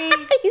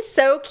 He's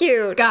so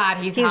cute. God,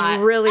 he's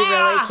hot. really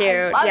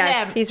cute.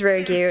 Yes, him. He's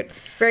very cute.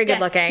 Very good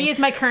looking. He is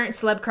my current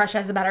celeb crush,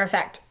 as a matter of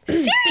fact.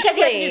 Seriously? Because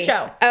he has a new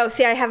show. Oh,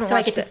 see, I haven't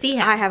watched it. So I get to see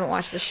him. I haven't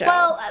watched the show.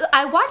 Well,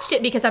 I watched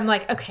it because I'm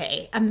like,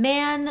 okay, a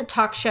man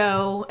talk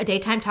show, a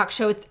daytime talk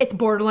show. It's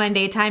borderline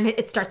daytime.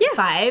 It starts at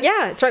 5.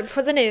 Yeah, it's right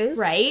before the news.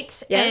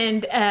 Right.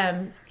 Yes.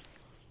 And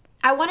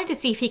I wanted to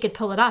see if he could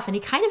pull it off, and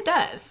he kind of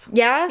does.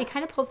 Yeah? He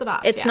kind of pulls it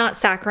off. It's not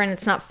saccharine.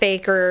 It's not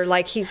fake, or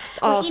like he's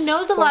all... He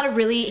knows a lot of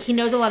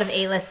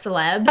A-list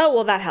celebs. Oh,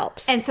 well, that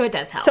helps. And so it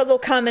does help. So they'll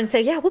come and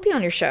say, yeah, we'll be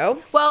on your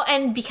show. Well,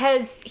 and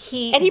because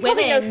he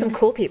probably knows some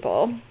cool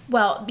people.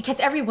 Well, because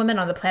every woman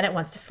on the planet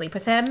wants to sleep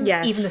with him.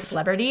 Yes. Even the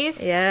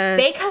celebrities. Yes.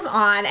 They come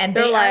on and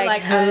they're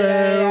like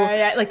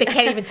hello. Like they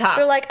can't even talk.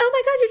 They're like, oh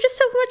my God, you're just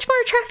so much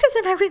more attractive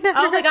than I remember.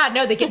 Oh my God,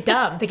 no, they get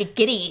dumb. They get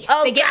giddy.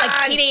 Oh, they get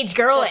like teenage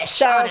girlish. That's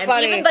so on him.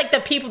 funny. Even like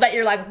the people that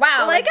you're like,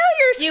 wow. Like,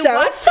 oh, you're so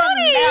watch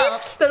funny. Them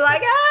melt. They're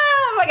like,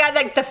 oh my God,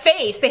 like the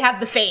face. They have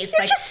the face.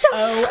 You're like, just so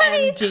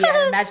funny. OMG,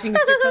 I'm imagining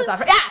with your clothes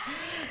off. Yeah.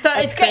 So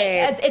That's it's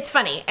great. It's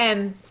funny.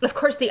 And of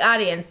course the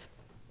audience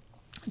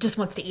just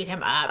wants to eat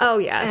him up. Oh,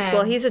 yes. And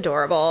well, he's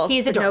adorable.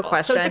 He's adorable. No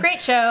question. So it's a great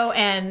show.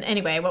 And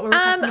anyway, what were we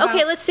talking about?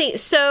 Okay, let's see.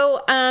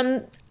 So,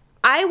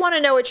 I want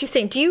to know what you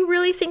think. Do you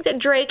really think that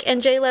Drake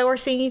and J-Lo are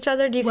seeing each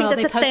other? Do you think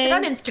that's a thing? They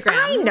posted on Instagram.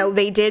 I know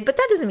they did, but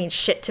that doesn't mean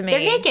shit to me. They're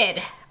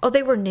naked. Oh,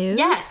 they were nude?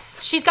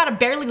 Yes. She's got a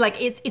barely, like,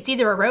 it's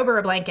either a robe or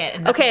a blanket.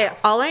 And okay,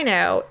 else. all I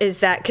know is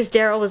that, because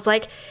Daryl was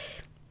like,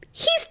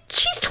 she's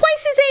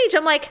twice his age.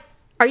 I'm like,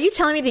 are you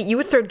telling me that you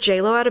would throw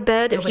J-Lo out of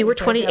bed if you were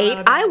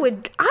 28? I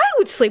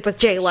would sleep with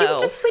J-Lo. She was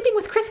just sleeping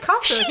with Chris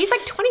Costner. He's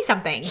like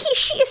 20-something.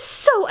 She is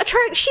so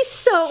attractive. She's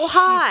so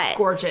hot. She's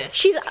gorgeous.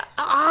 She's,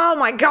 oh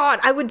my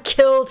God, I would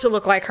kill to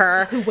look like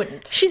her. Who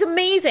wouldn't? She's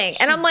amazing.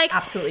 And I'm like,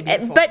 absolutely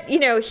beautiful. But, you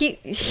know, he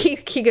goes,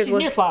 she's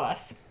near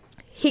flawless.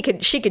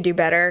 She could do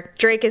better.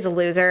 Drake is a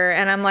loser,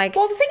 and I'm like,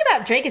 well, the thing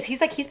about Drake is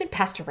he's been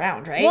passed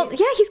around, right? Well,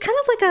 yeah, he's kind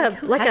of like a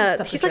hoe. Well,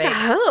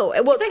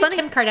 he's it's like funny.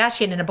 Kim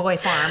Kardashian in a boy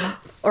farm,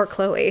 or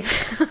Chloe.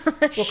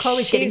 Well,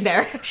 Chloe's getting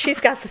there.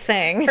 She's got the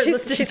thing.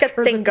 She's got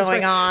the thing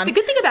going on. The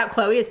good thing about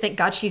Chloe is, thank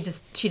God, she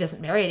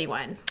doesn't marry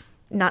anyone.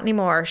 Not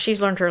anymore.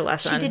 She's learned her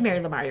lesson. She did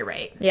marry Lamar. You're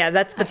right. Yeah,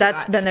 that's been there,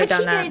 done that. But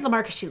she married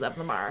Lamar because she loved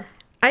Lamar.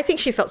 I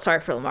think she felt sorry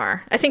for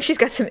Lamar. I think she's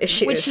got some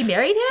issues. When she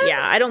married him? Yeah,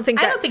 I don't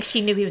think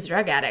she knew he was a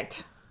drug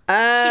addict. She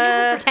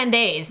knew him for 10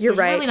 days. You're There's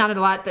right. really not a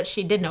lot that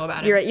she did know about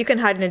him. You're right. You can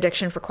hide an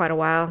addiction for quite a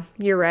while.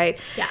 You're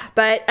right. Yeah.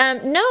 But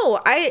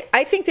no,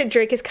 I think that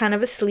Drake is kind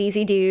of a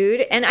sleazy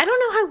dude, and I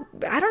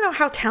don't know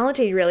how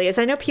talented he really is.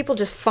 I know people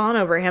just fawn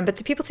over him, but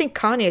the people think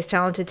Kanye is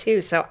talented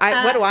too. So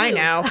what do I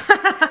know?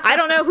 I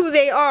don't know who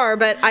they are,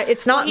 but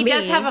it's not me. He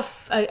does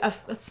have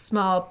a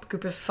small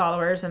group of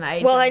followers, and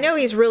I know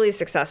he's really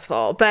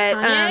successful, but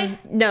Kanye?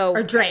 No,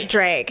 Or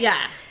Drake. Yeah.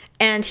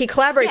 And he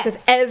collaborates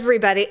with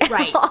everybody.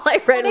 Right. All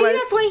I read maybe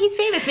that's why he's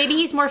famous. Maybe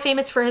he's more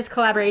famous for his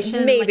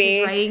collaboration, like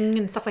his writing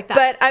and stuff like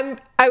that.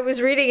 But I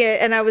was reading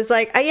it and I was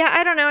like, yeah,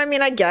 I don't know. I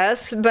mean, I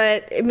guess,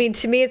 but I mean,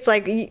 to me, it's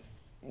like,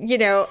 you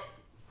know,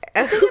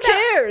 who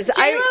cares?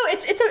 J-Lo,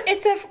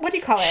 it's a what do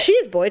you call it?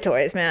 She's boy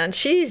toys, man.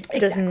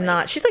 Does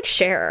not. She's like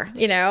Cher,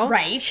 you know?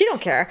 Right. She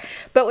don't care.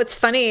 But what's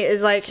funny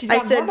is like she's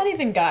got more money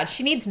than God.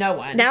 She needs no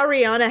one. Now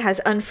Rihanna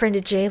has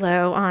unfriended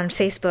J-Lo on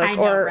Facebook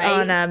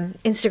on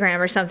Instagram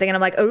or something, and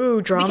I'm like, oh,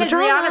 drama. Because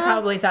Rihanna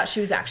probably thought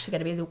she was actually going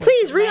to be the one.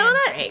 Please,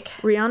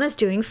 Rihanna's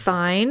doing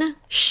fine.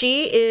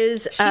 She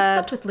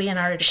slept with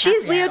Leonardo DiCaprio.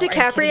 She's Leo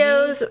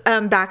DiCaprio's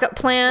backup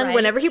plan. Right.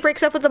 Whenever he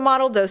breaks up with the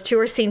model, those two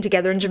are seen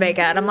together in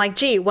Jamaica, and I'm like,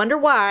 gee, wonder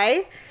why.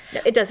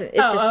 No, it doesn't.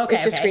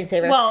 It's just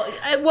screensaver. Well,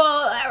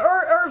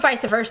 or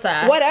vice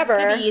versa. Whatever.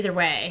 It could be either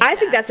way. I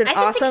think that's I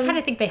just kind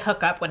of think they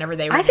hook up whenever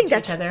they run into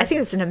each other. I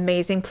think that's an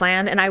amazing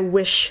plan, and I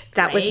wish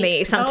that was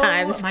me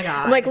sometimes. Oh my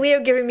God. I'm like, Leo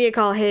giving me a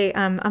call. Hey,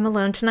 I'm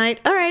alone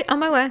tonight. All right, on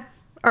my way.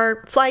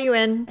 Or fly you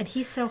in. And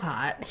he's so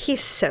hot.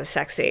 He's so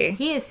sexy.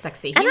 He is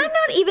sexy. And I'm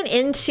not even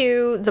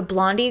into the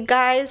blondie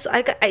guys.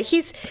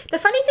 The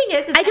funny thing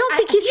is I don't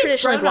think he's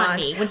traditionally blonde.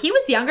 Me. When he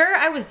was younger,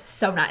 I was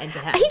so not into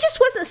him. He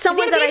just wasn't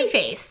someone that baby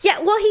face. Yeah,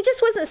 well, he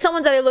just wasn't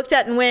someone that I looked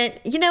at and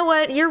went, you know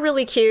what, you're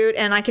really cute,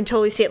 and I can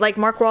totally see it. Like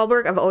Mark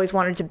Wahlberg, I've always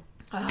wanted to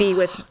be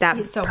with that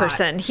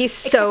person. Hot. He's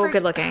so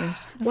good looking.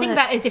 The thing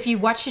about it is if you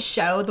watch his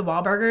show, The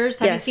Wahlburgers,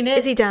 have you seen it?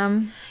 Is he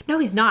dumb? No,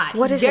 he's not.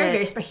 What he's is very, it?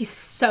 very smart. He's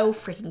so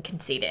freaking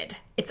conceited.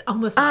 It's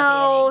almost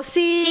nauseating. Oh,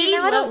 see,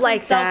 I don't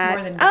like that.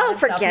 More than God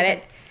forget it.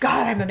 Like,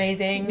 God, I'm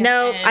amazing.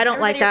 No, I don't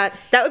like that.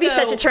 That would be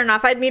such a turn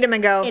off. I'd meet him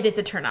and go, it is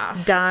a turn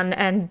off. Done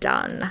and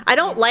done. I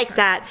don't like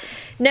that.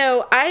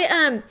 No,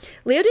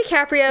 Leo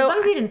DiCaprio. As long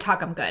as he didn't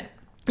talk him good.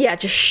 Yeah,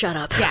 just shut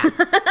up. Yeah.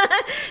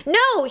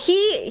 No,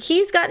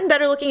 he's gotten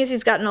better looking as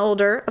he's gotten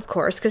older, of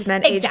course, because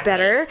men age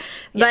better.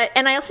 But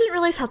and I also didn't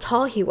realize how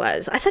tall he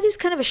was. I thought he was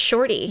kind of a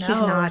shorty. No,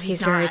 he's not.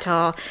 He's very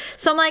tall.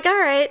 So I'm like, all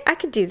right, I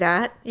could do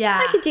that. Yeah.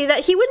 I could do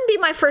that. He wouldn't be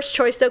my first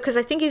choice, though, because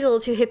I think he's a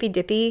little too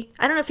hippy-dippy.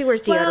 I don't know if he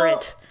wears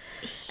deodorant.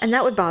 And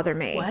that would bother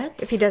me.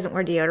 What? If he doesn't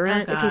wear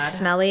deodorant, if he's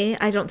smelly,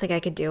 I don't think I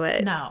could do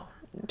it. No.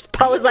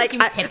 Paul is like,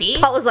 hippie.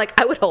 Paul is like,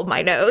 I would hold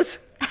my nose.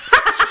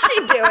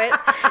 She'd do it.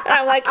 And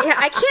I'm like, yeah,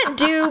 I can't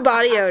do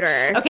body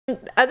odor. Okay.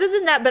 Other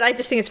than that, but I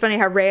just think it's funny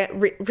how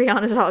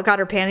Rihanna's all got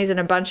her panties in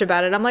a bunch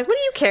about it. I'm like, what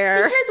do you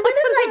care? Because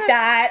women like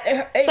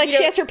that. It's like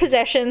she has her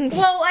possessions.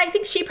 Well, I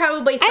think she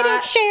probably thought, I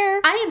don't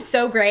share. I am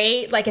so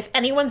great. Like, if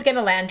anyone's going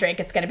to land Drake,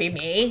 it's going to be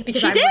me.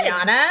 Because I'm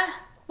Rihanna.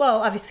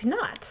 Well, obviously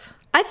not.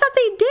 I thought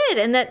they did,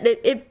 and that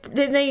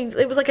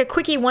it was like a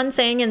quickie one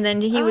thing, and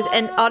then he was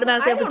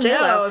automatically up with J-Lo. I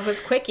don't know if it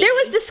was quickie. There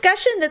was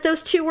discussion that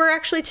those two were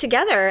actually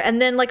together,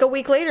 and then like a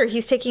week later,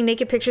 he's taking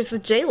naked pictures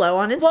with J-Lo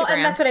on Instagram. Well,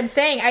 and that's what I'm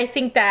saying. I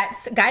think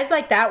that guys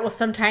like that will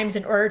sometimes,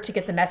 in order to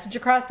get the message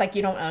across, like,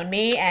 you don't own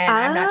me, and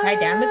I'm not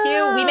tied down with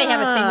you. We may have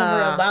a thing when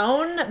we're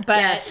alone,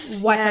 but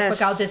watch out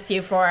what I'll diss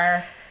you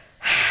for.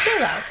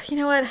 J-Lo. You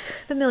know what?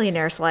 The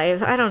millionaire's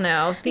life. I don't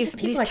know. These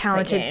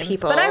talented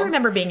people. But I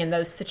remember being in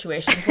those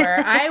situations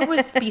where I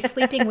would be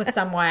sleeping with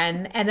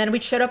someone, and then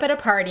we'd showed up at a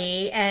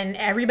party, and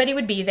everybody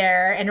would be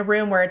there in a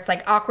room where it's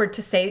like awkward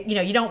to say, you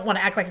know, you don't want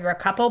to act like you're a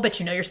couple, but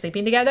you know you're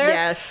sleeping together.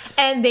 Yes.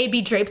 And they'd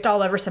be draped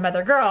all over some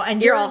other girl,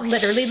 and you're all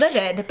literally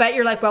livid. But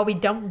you're like, well, we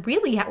don't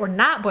really, we're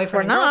not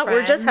boyfriend and girlfriend.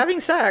 We're just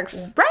having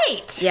sex.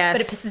 Right. Yes.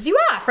 But it pisses you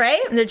off,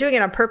 right? And they're doing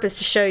it on purpose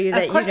to show you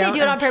that you don't. Of course they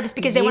do it on purpose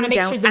because they want to make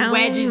sure the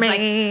wedge is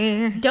me.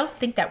 Don't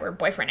think that we're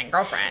boyfriend and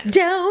girlfriend.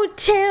 Don't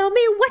tell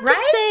me what to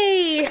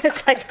say.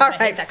 It's like, all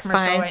right, I hate that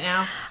commercial fine. right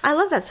now. I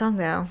love that song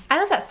though. I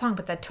love that song,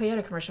 but that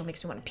Toyota commercial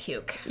makes me want to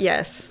puke.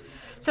 Yes.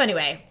 So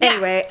anyway, okay.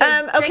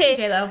 Drake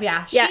and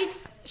J-Lo,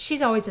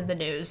 she's always in the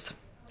news.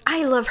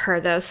 I love her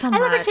though so much.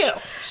 I love her too.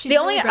 She's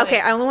really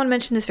brilliant. I only want to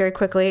mention this very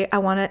quickly. I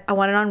want it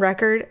on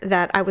record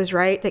that I was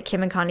right that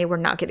Kim and Kanye were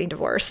not getting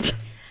divorced.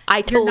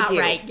 I told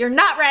you. You're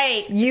not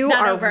right. You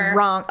are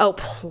wrong. Oh,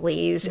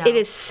 please. No. It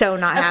is so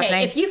not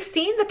happening. If you've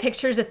seen the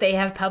pictures that they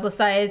have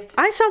publicized.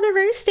 I saw they're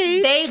very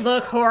staged. They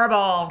look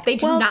horrible. They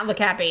do not look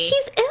happy.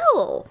 He's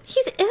ill.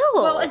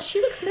 Well, and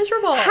she looks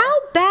miserable. How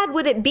bad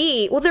would it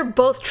be? Well, they're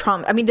both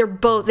Trump. I mean,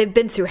 they've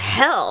been through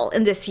hell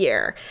in this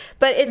year.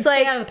 But it's like.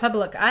 Stay out of the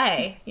public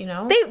eye, you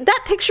know? That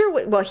picture,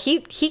 well,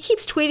 he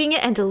keeps tweeting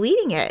it and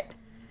deleting it.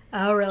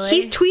 Oh, really?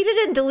 He's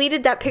tweeted and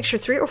deleted that picture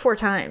 3 or 4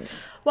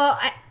 times. Well,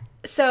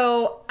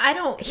 So I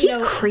don't. He's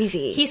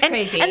crazy. He's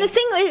crazy. And the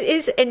thing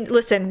is, and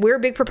listen, we're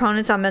big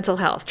proponents on mental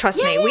health.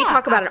 Trust me, we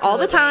talk about it all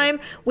the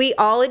time. We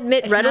all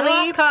admit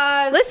readily.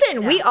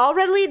 Listen, we all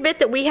readily admit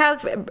that we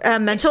have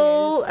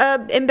mental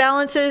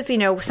imbalances. You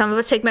know, some of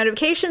us take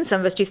medication,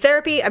 some of us do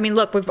therapy. I mean,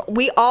 look,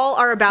 we all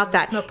are about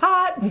that. Smoke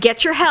pot.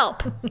 Get your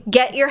help.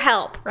 Get your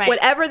help. Right.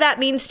 Whatever that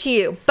means to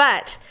you.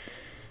 But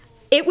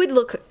it would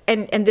look,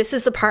 and this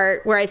is the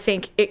part where I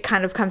think it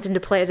kind of comes into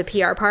play, the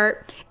PR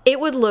part. It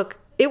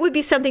would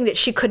be something that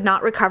she could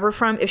not recover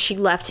from if she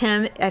left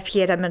him, if he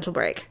had a mental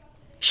break.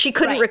 She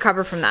couldn't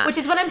recover from that. Which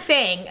is what I'm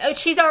saying.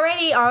 She's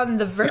already on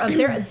the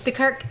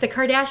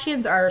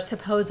Kardashians are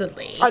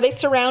supposedly. Are they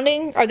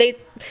circling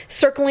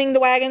the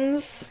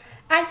wagons?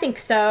 I think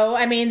so.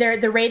 I mean,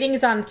 the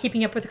ratings on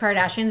Keeping Up with the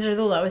Kardashians are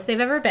the lowest they've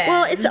ever been.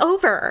 Well, it's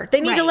over.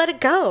 They need to let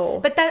it go.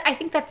 But I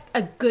think that's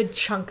a good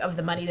chunk of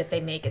the money that they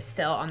make is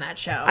still on that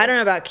show. I don't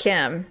know about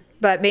Kim.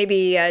 But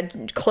maybe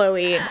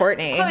Khloe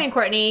and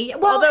Kourtney.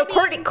 Well, although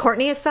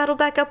Kourtney is saddled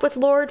back up with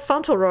Lord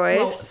Fauntleroy.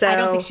 Well, so I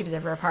don't think she was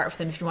ever a part of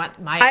them. If you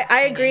want my,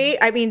 I agree.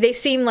 I mean, they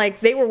seem like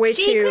they were way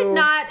too. She could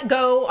not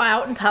go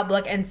out in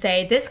public and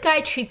say, "This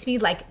guy treats me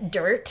like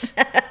dirt.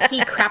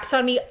 He craps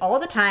on me all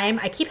the time.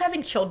 I keep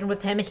having children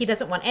with him, and he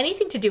doesn't want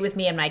anything to do with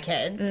me and my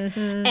kids."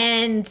 Mm-hmm.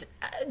 And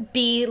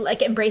be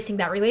like embracing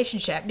that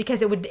relationship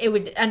because it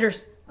would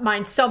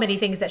undermine so many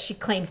things that she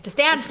claims to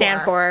stand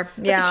for.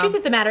 But the truth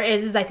of the matter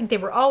is I think they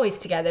were always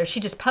together. She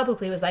just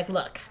publicly was like,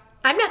 look,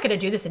 I'm not going to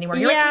do this anymore.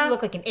 You're making me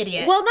look like an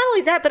idiot. Well, not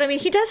only that, but I mean,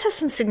 he does have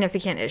some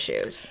significant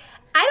issues.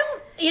 I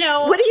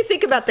don't, What do you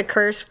think about the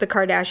curse, the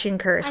Kardashian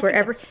curse, where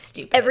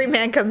every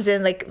man comes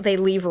in, like, they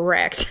leave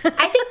wrecked?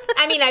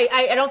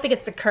 I don't think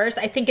it's a curse.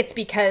 I think it's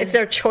because it's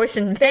their choice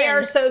in men. They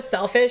are so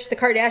selfish. The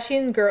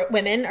Kardashian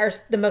women are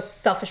the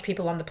most selfish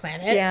people on the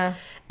planet. Yeah.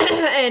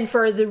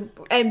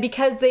 and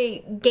because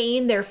they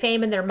gain their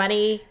fame and their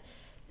money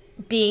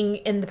being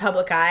in the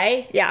public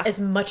eye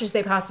as much as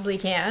they possibly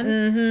can.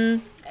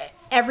 Mm-hmm.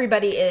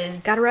 Everybody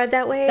is gotta ride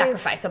that wave.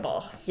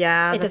 Sacrificable.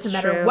 Yeah, it doesn't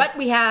matter what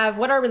we have,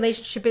 what our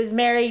relationship is,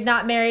 married,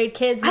 not married,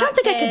 kids. I don't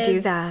think I could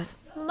do that.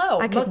 No,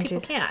 most people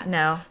can't.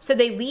 No, so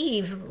they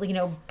leave,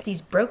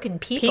 these broken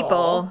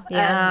people.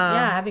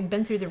 Having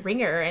been through the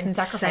ringer and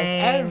sacrificed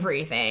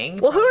everything.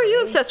 Well, who are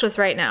you obsessed with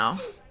right now?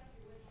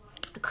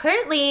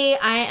 Currently,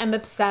 I am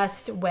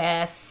obsessed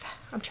with.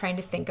 I'm trying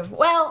to think of.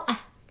 Well,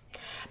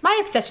 my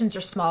obsessions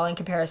are small in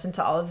comparison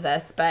to all of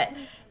this, but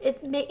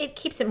it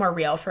keeps it more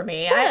real for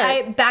me.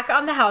 I back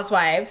on the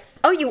Housewives.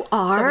 Oh, you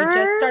are? So we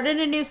just started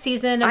a new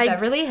season of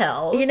Beverly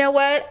Hills. You know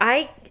what?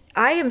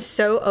 I am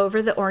so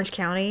over the Orange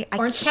County.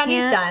 Orange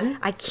County's done.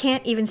 I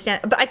can't even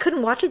stand it. But I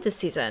couldn't watch it this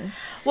season.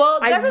 Well,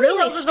 Beverly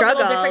Hills is a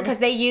little different because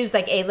they use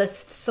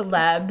A-list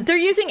celebs. They're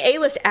using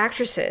A-list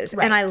actresses,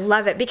 and I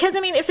love it. Because,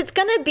 if it's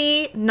going to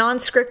be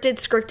non-scripted,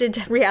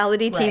 scripted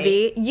reality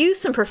TV, use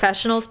some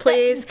professionals,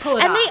 please. Pull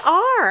it off. They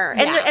are.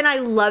 And I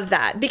love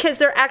that because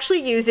they're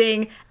actually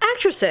using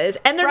actresses,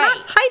 and they're not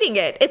hiding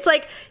it. It's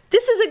like,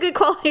 this is a good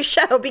quality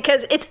show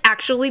because it's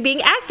actually being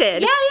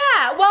acted.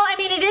 Yeah. Well,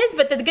 it is,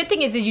 but the good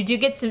thing is that you do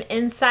get some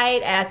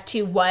insight as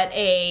to what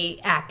a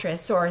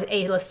actress or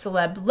A-list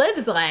celeb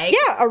lives like.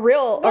 Yeah, a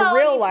real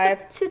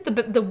life.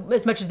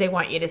 As much as they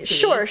want you to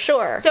see. Sure.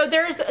 So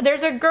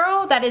there's a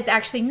girl that is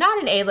actually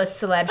not an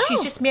A-list celeb. Oh.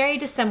 She's just married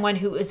to someone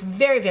who is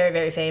very, very,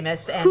 very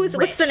famous and rich.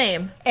 What's the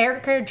name?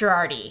 Erika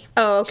Girardi.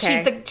 Oh,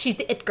 okay. She's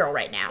the it girl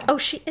right now. Oh,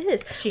 she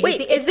is.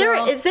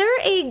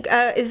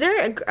 Is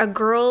there a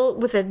girl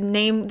with a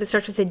name that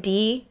starts with a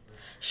D?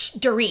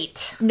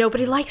 Dorit.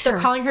 Nobody likes her. They're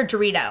calling her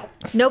Dorito.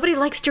 Nobody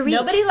likes Dorit.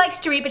 Nobody likes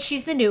Dorit, but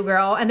she's the new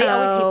girl, and they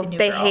always hate the new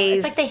girl.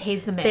 It's like they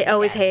haze the men. They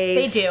always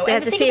haze. They do. They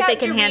have to see if they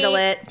can handle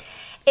it.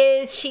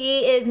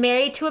 She is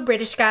married to a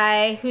British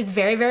guy who's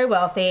very, very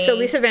wealthy. So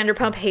Lisa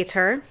Vanderpump hates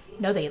her.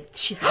 No,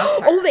 she loves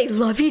her. Oh, they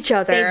love each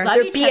other. They love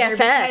each BFFs.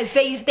 other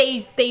because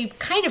they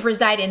kind of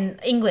reside in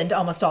England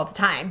almost all the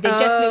time. They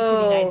just moved to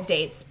the United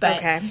States,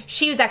 but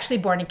she was actually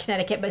born in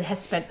Connecticut, but has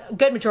spent a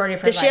good majority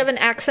of her life. Does she have an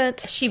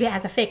accent? She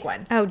has a fake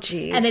one. Oh,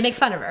 geez. And they make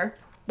fun of her.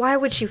 Why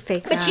would you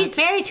fake that? But she's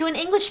married to an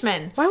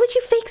Englishman. Why would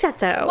you fake that,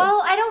 though?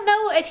 Well, I don't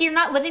know if you're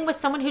not living with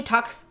someone who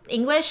talks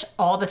English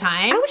all the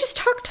time. I would just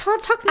talk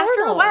normal.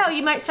 After a while,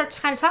 you might start to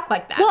kind of talk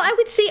like that. Well, I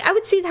would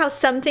see how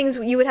some things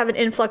you would have an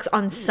influx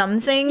on some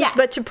things,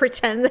 but to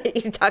pretend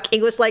that you talk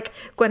English like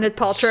Gwyneth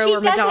Paltrow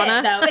or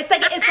Madonna. Though. It's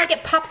like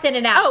it pops in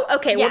and out. Oh,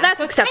 okay. Well,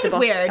 that's acceptable.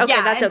 Kind of weird.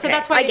 Okay, that's okay. So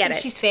that's why I think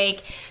she's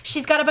fake.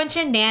 She's got a bunch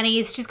of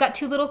nannies. She's got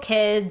 2 little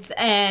kids,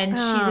 and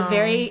she's a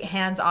very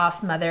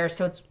hands-off mother.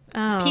 So it's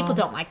people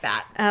don't like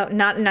that. Oh,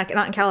 not in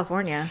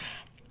California.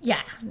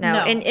 Yeah,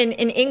 no. In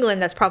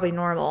England, that's probably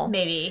normal.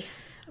 Maybe.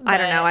 I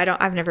don't know.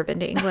 I've never been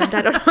to England.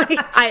 I don't know.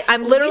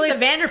 I'm literally.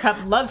 Lisa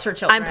Vanderpump loves her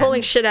children. I'm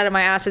pulling shit out of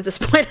my ass at this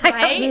point. I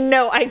have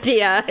no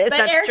idea if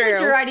that's true. But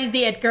Erika Girardi's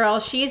the it girl.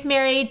 She's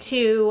married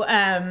to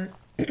a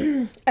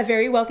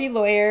very wealthy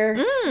lawyer,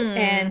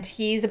 and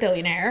he's a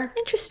billionaire.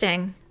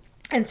 Interesting.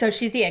 And so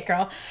she's the it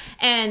girl,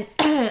 and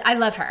I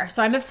love her.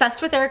 So I'm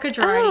obsessed with Erika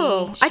Girardi.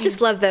 Oh, I just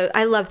love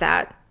I love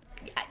that.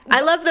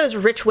 I love those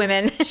rich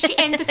women.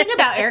 And the thing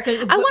about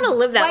Erica, I want to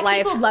live that life.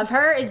 Why people love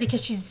her is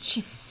because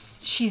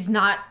she's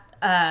not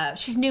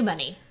she's new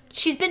money.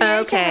 She's been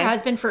married to her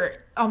husband for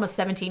almost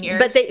 17 years.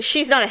 But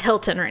she's not a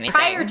Hilton or anything.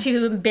 Prior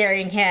to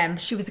burying him,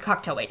 she was a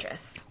cocktail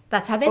waitress.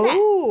 That's how they met.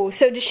 Oh,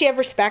 so does she have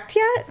respect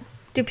yet?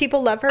 Do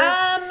people love her?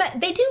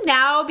 They do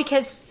now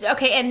because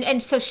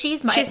and so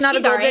she's not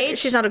a gold digger.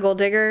 She's not a gold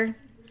digger.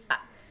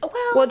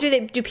 Well,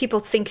 do people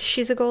think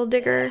she's a gold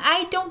digger?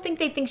 I don't think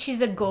they think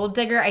she's a gold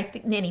digger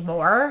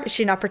anymore. Is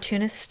she an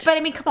opportunist? But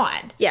I mean, come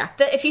on. Yeah.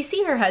 If you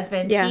see her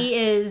husband, he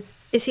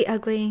is. Is he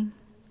ugly?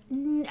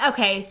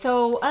 Okay,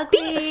 so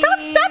ugly.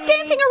 Stop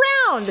dancing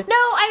around. No,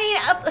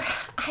 I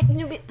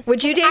mean,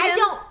 would you date him? I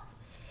don't.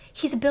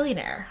 He's a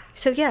billionaire.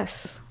 So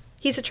yes,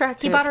 he's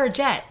attractive. He bought her a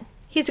jet.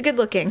 He's good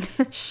looking.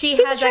 She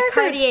has a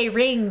Cartier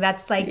ring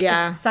that's like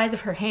the size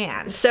of her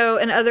hand. So,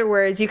 in other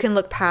words, you can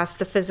look past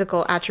the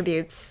physical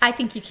attributes. I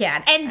think you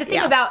can. And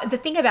the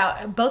thing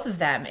about both of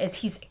them is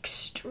he's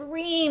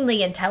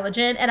extremely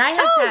intelligent, and I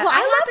love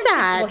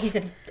that. Well, he's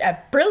a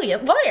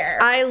brilliant lawyer.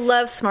 I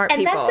love smart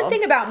people. And that's the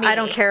thing about me. I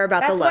don't care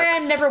about the looks. That's why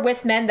I'm never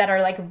with men that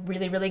are like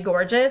really, really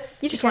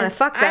gorgeous. You just want to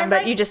fuck them,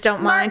 but you just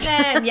don't mind.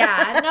 Men.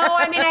 Yeah. No,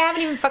 I mean, I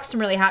haven't even fucked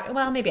some really hot.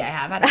 Well, maybe I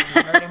have. I don't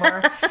remember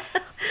anymore.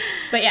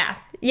 But yeah.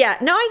 Yeah,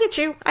 no, I get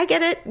you. I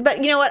get it.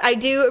 But you know what? I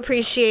do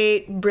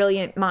appreciate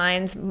brilliant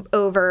minds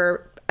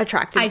over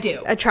attractive. I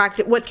do.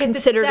 What's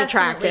considered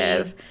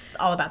attractive.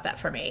 All about that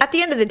for me. At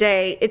the end of the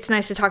day, it's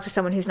nice to talk to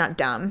someone who's not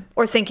dumb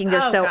or thinking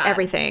they're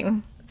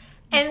everything.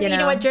 And you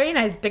know what? Jerry and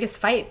I's biggest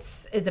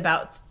fights is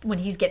about when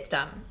he gets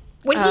dumb.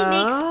 When he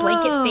makes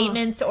blanket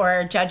statements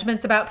or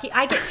judgments about people,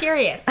 I get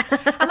furious.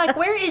 I'm like,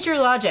 where is your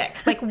logic?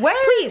 Like,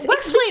 please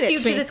explain it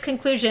to me. To this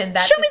conclusion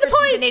that show me the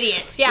points. An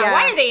idiot. Yeah,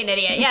 why are they an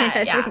idiot?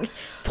 Yeah.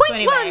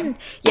 Point one.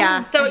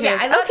 Yeah. So yeah,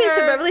 I love her. Okay,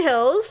 so Beverly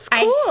Hills.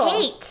 Cool. I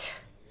hate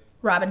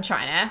Rob &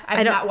 China.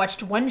 I've not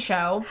watched one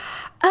show.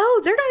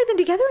 Oh, they're not even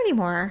together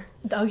anymore.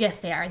 Oh, yes,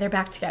 they are. They're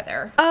back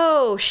together.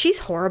 Oh, she's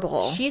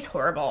horrible. She's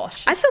horrible.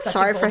 I feel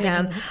sorry for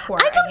him.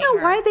 I don't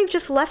know why they've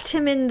just left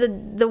him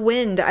in the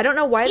wind. I don't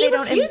know why they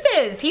don't. He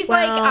refuses. He's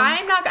like,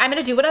 I'm going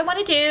to do what I want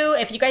to do.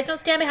 If you guys don't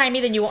stand behind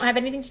me, then you won't have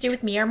anything to do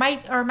with me or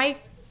my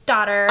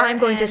daughter. I'm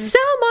going to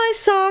sell my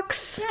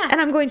socks. Yeah.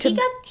 And I'm going to.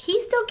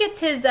 He still gets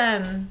his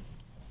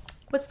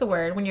what's the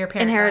word when your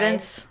parent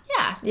inheritance?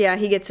 Dies? Yeah,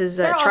 he gets his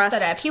trust. All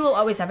set up. He will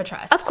always have a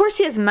trust. Of course,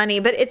 he has money,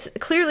 but it's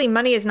clearly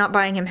money is not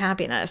buying him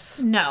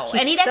happiness. No,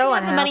 and he doesn't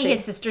have the money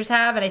his sisters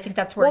have, and I think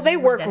that's where he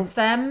resents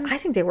them. I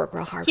think they work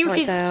real hard. He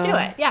refuses to do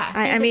it. Yeah,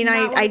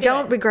 I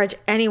don't begrudge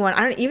anyone.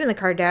 Even the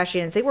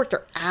Kardashians. They work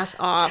their ass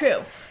off.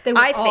 True, they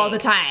work all the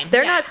time.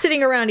 They're not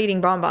sitting around eating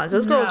bonbons.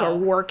 Those girls are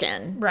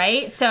working.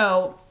 Right.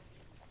 So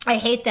I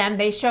hate them.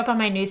 They show up on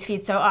my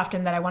newsfeed so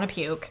often that I want to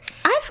puke.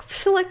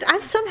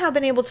 I've somehow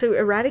been able to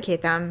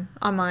eradicate them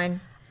on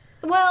mine.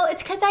 Well,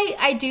 it's because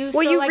I do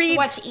still like to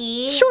watch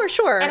E!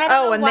 Sure. And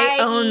they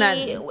own that.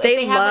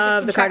 They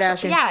love the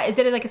Kardashians. Yeah, is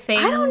it like a thing?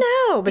 I don't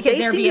know, but because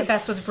they're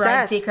BFFs with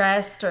Ryan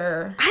Seacrest,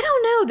 or I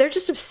don't know. They're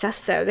just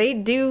obsessed though. They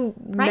do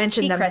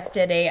mention them. Ryan Seacrest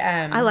did a.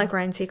 I like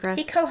Ryan Seacrest.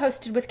 He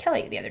co-hosted with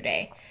Kelly the other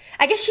day.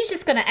 I guess she's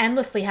just going to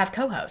endlessly have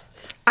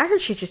co-hosts. I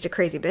heard she's just a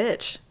crazy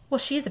bitch. Well,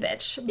 she's a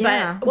bitch.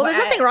 Yeah. Well, there's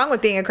nothing wrong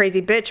with being a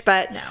crazy bitch,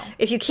 but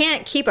if you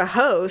can't keep a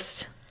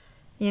host,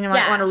 you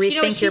might want to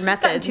rethink your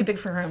method. She's too big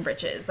for her own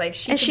britches.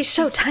 She's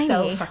so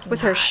tiny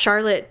with her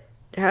Charlotte.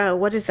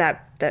 What is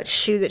that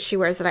shoe that she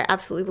wears that I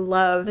absolutely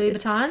love? Louis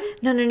Vuitton?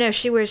 No.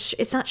 She wears.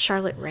 It's not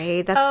Charlotte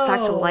Rae. That's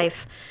Facts of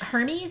Life.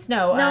 Hermes?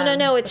 No.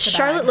 No. It's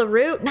Charlotte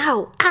LaRue.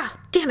 No.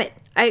 Damn it.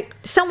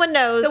 Someone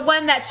knows. The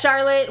one that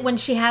Charlotte, when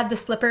she had the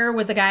slipper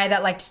with the guy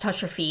that liked to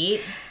touch her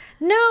feet.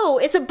 No,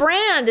 it's a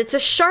brand. It's a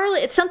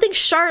Charlotte. It's something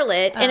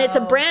Charlotte, and it's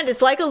a brand.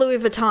 It's like a Louis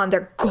Vuitton.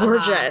 They're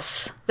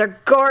gorgeous. They're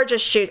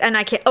gorgeous shoes, and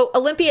I can't.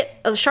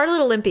 Charlotte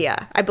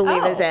Olympia, I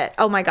believe is it.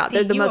 Oh my God,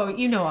 they're the most.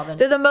 You know all the.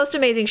 They're the most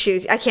amazing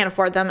shoes. I can't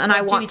afford them, and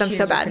I want them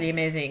so bad. Pretty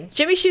amazing.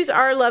 Jimmy shoes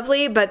are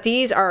lovely, but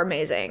these are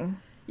amazing.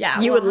 Yeah,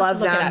 you would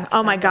love them.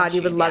 Oh my God,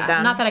 you would love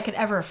them. Not that I could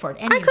ever afford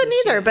any. I couldn't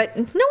either, but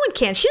no one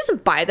can. She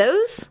doesn't buy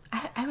those.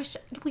 I wish.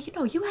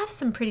 Well, you have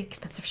some pretty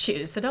expensive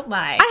shoes, so don't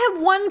lie. I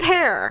have one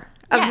pair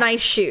of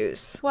nice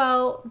shoes.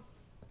 Well,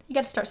 you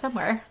got to start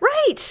somewhere.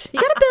 Right.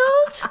 You got to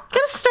build.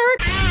 Got to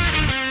start.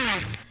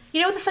 You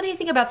know what the funny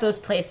thing about those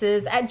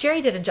places? Jerry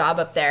did a job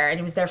up there, and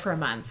he was there for a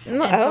month.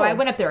 And so I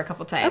went up there a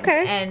couple times.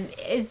 Okay. And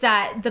is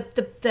that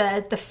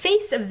the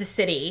face of the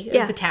city,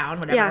 of the town,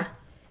 whatever. Yeah.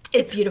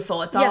 It's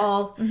beautiful. It's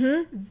all,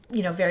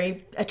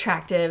 very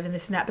attractive and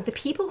this and that. But the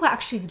people who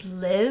actually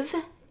live...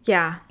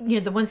 Yeah.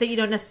 The ones that you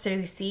don't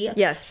necessarily see.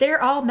 Yes.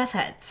 They're all meth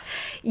heads.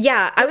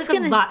 Yeah. There's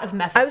a lot of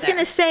meth. I was going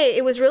to say,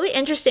 it was really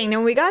interesting.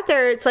 And when we got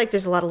there, it's like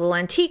there's a lot of little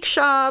antique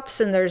shops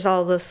and there's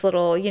all this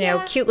little,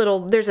 cute little,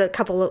 there's a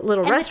couple of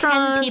little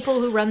restaurants. The 10 people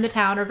who run the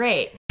town are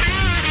great.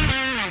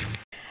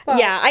 Well,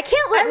 I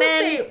can't let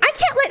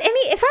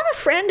if I'm a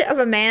friend of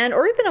a man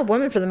or even a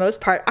woman for the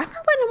most part, I'm not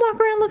letting them walk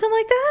around looking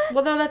like that.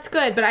 Well, no, that's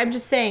good. But I'm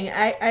just saying,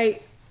 I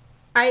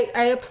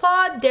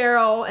applaud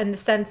Daryl in the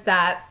sense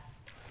that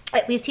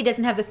At least he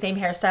doesn't have the same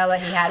hairstyle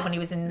that he had when he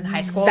was in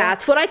high school.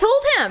 That's what I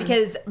told him.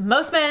 Because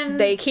most men,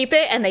 they keep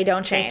it and they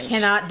don't change. They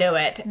cannot do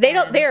it. They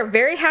don't. They are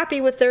very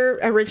happy with their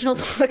original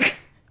look.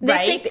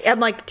 They think,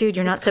 I'm like, dude,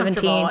 you're not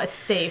 17. It's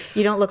safe.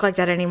 You don't look like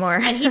that anymore.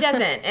 And he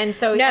doesn't. And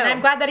so, and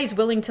I'm glad that he's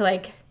willing to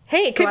like.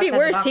 Hey, it could be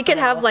worse. He could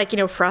have like,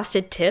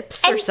 frosted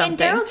tips or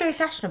something. And Daryl's very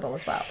fashionable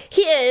as well.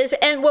 He is.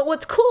 And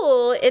what's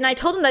cool, and I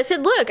told him, I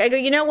said, look, I go,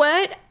 you know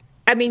what?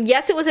 I mean,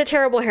 yes, it was a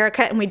terrible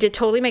haircut and we did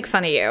totally make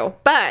fun of you,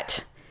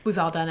 but we've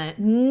all done it.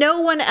 No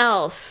one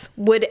else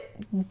would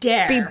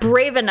dare be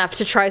brave enough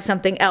to try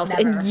something else.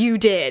 Never. And you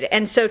did.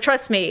 And so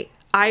trust me,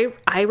 I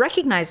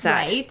recognize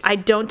that. Right. I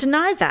don't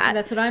deny that. And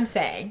that's what I'm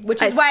saying.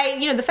 Which is why,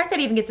 the fact that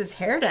he even gets his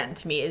hair done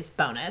to me is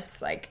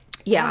bonus. Like,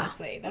 yeah.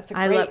 Honestly, that's a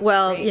great,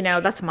 great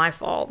that's my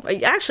fault.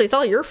 Actually, it's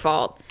all your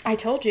fault. I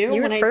told you.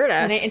 You referred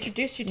us. When I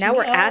introduced you to now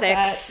we're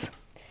addicts.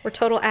 We're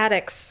total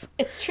addicts.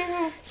 It's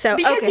true. So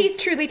because he's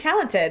truly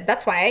talented.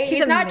 That's why.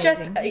 He's not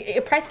just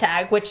a price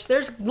tag, which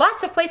there's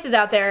lots of places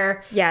out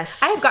there.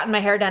 Yes. I have gotten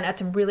my hair done at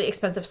some really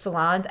expensive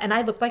salons, and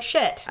I look like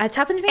shit. It's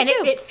happened to me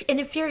too. It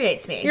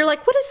infuriates me. You're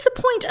like, what is the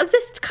point of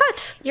this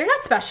cut? You're not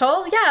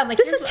special. Yeah. I'm like,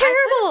 this is terrible.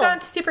 I could have gone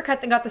to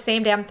Supercuts and got the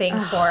same damn thing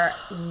for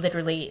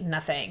literally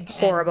nothing.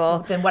 Horrible.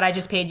 Than what I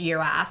just paid you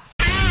ass.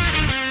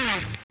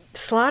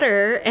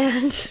 Slaughter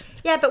and...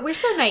 Yeah, but we're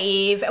so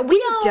naive.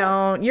 We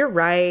don't. You're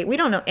right. We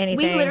don't know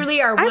anything. We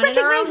literally are one in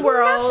our own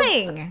world.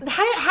 Nothing.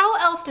 How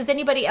else does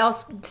anybody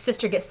else's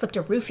sister get slipped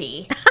a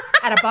roofie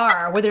at a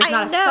bar where there's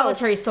not a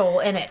solitary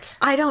soul in it?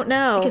 I don't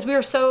know. Because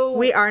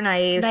we are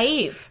naive.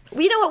 Naive.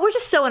 You know what? We're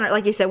just so in our,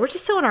 like you said, we're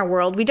just so in our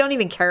world. We don't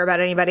even care about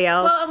anybody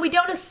else. Well, and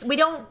we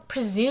don't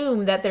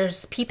presume that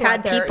there's people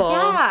out there. People.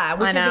 Yeah,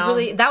 which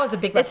is that was a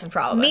big lesson for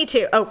all of us. Me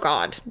too. Oh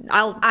God,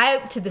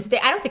 I to this day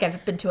I don't think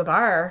I've been to a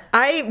bar.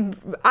 I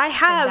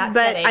have,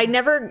 but setting.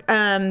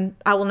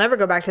 I will never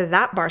go back to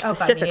that bar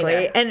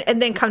specifically. And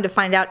then come to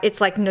find out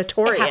it's like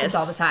notorious. It happens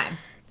all the time.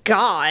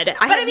 God,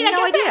 I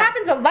guess it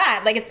happens a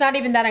lot. Like, it's not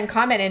even that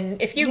uncommon.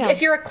 And if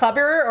you're a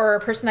clubber or a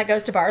person that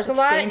goes to bars a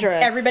lot,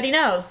 dangerous. Everybody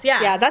knows.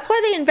 Yeah, yeah. That's why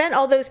they invent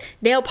all those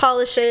nail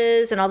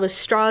polishes and all those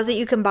straws that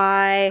you can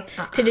buy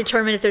to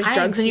determine if there's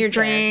drugs in your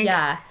drink.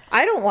 Yeah,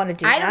 I don't want to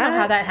do that. I don't know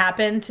how that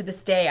happened. To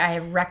this day, I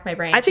have wracked my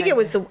brain. I think it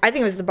was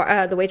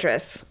the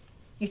waitress.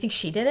 You think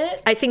she did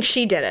it? I think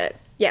she did it.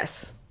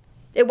 Yes.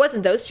 It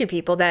wasn't those two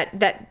people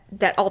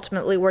that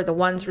ultimately were the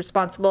ones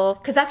responsible.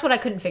 Because that's what I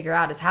couldn't figure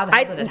out is how the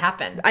hell did it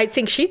happen? I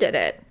think she did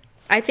it.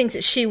 I think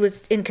that she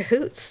was in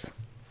cahoots.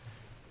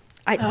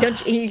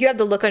 You have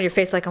the look on your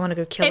face like I want to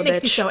go kill a bitch. It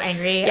makes me so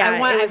angry. Yeah,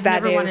 it was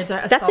bad news.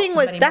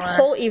 That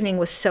whole evening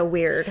was so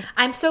weird.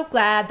 I'm so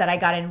glad that I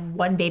got in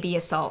one baby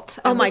assault.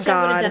 Oh my God.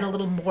 I would have done a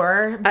little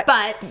more, but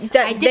I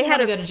didn't want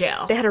to go to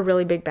jail. They had a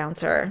really big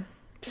bouncer.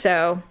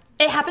 So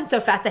it happened so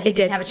fast that he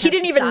didn't have a chance He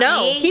didn't even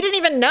know. Me. He didn't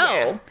even know.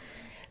 Yeah.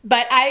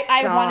 But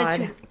I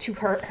wanted to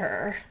hurt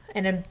her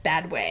in a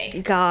bad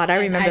way. God, I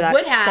remember that so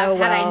well. I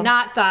would have had I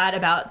not thought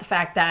about the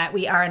fact that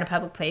we are in a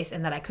public place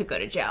and that I could go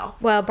to jail.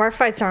 Well, bar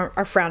fights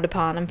are frowned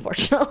upon,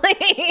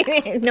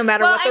 unfortunately. No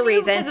matter what the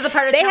reason. Because of the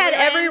part of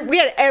we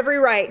had every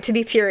right to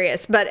be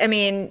furious, but I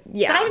mean,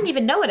 yeah. But I didn't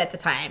even know it at the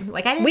time.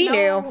 Like I didn't we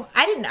know. Knew.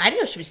 I didn't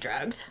know she was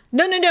drugged.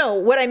 No.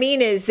 What I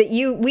mean is that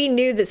we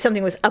knew that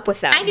something was up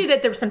with them. I knew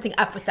that there was something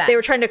up with that. They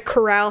were trying to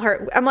corral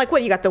her. I'm like,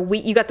 what? You got the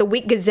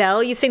weak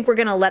gazelle? You think we're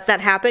gonna let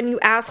that happen? You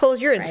assholes!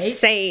 You're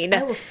insane.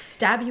 I will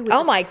stab you with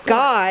oh my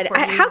God.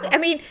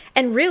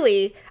 And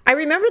really, I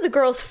remember the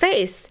girl's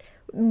face.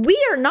 We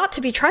are not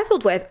to be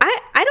trifled with.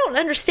 I don't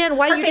understand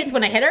why you didn't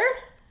when I hit her.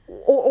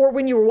 Or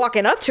when you were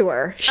walking up to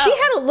her, she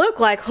had a look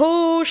like,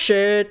 oh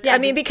shit. Yeah, I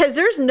mean, because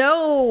there's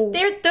no.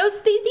 These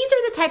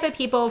are the type of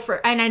people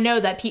and I know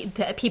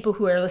that people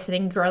who are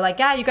listening are like,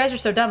 yeah, you guys are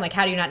so dumb. Like,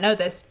 how do you not know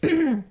this?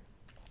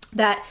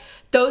 That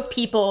those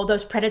people,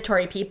 those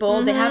predatory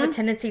people, they have a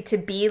tendency to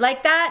be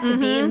like that, to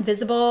be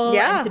invisible,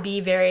 and to be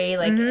very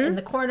like in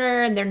the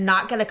corner, and they're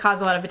not going to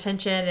cause a lot of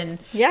attention. And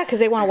because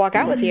they want to walk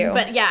out with you.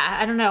 But yeah,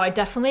 I don't know. I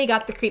definitely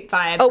got the creep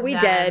vibe. Oh, we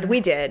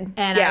did.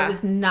 And I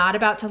was not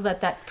about to let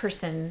that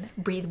person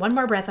breathe one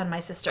more breath on my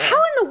sister. How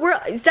in the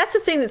world? That's the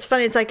thing that's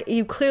funny. It's like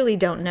you clearly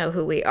don't know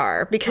who we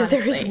are because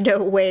there is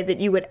no way that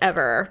you would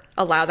ever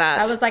allow that.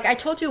 I was like, I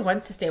told you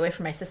once to stay away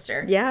from my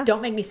sister. Yeah.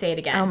 Don't make me say it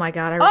again. Oh my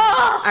God.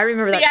 I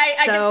remember that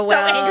I get so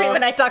angry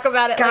when I talk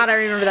about it. God, I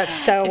remember that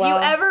so well.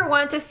 If you ever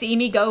want to see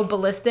me go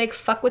ballistic,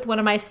 fuck with one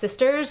of my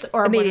sisters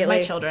or one of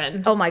my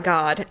children. Oh my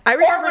God. I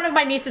remember, or one of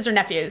my nieces or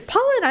nephews.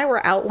 Paula and I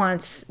were out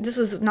once. This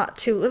was it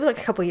was like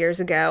a couple years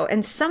ago.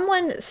 And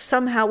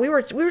somehow, we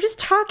were just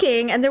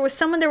talking and there was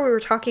someone there we were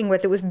talking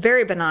with. It was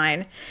very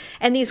benign.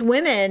 And these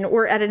women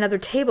were at another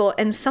table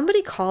and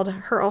somebody called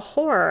her a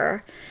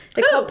whore.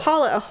 They called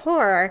Paula a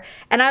whore.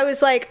 And I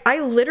was like, I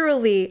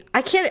barely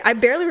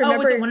remember. Oh,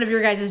 was it one of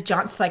your guys'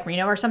 jaunts to like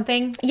Reno or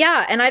something?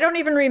 Yeah, and I don't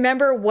even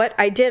remember what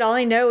I did. All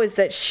I know is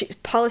that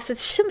Paula said,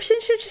 she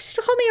just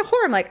called me a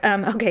whore. I'm like,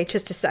 okay,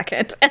 just a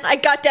second. And I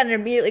got down and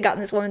immediately got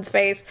in this woman's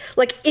face.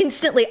 Like,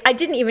 instantly. I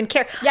didn't even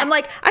care. Yeah. I'm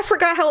like, I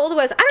forgot how old I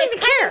was. I don't even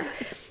care.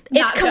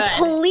 It's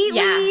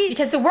completely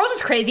because the world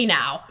is crazy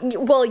now.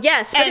 Well,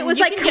 yes, but it was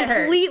like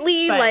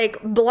completely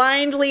like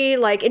blindly,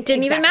 like it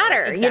didn't even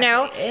matter, you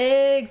know?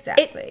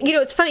 Exactly.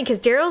 It's funny because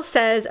Daryl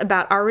says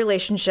about our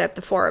relationship,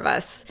 the four of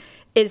us,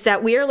 is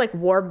that we are like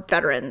war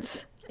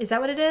veterans. Is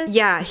that what it is?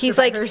 Yeah, he's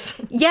survivors.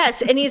 Like,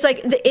 yes, and he's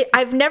like,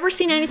 I've never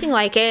seen anything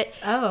like it.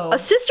 Oh.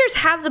 Sisters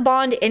have the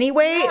bond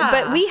anyway,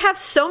 but we have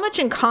so much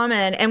in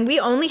common, and we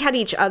only had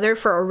each other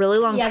for a really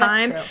long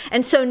time. That's true.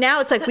 And so now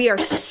it's like we are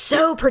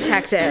so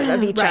protective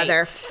of each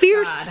other.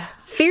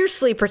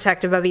 Fiercely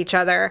protective of each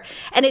other,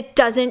 and it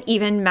doesn't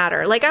even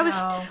matter. Like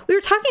we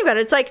were talking about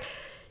it. It's like,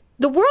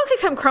 the world could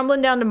come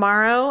crumbling down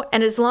tomorrow,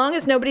 and as long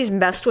as nobody's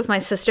messed with my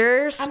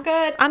sisters, I'm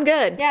good. I'm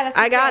good. Yeah, that's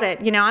I got it.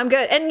 I'm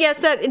good. And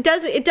yes, that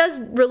it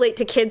does relate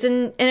to kids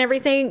and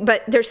everything,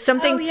 but there's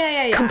something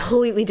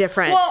completely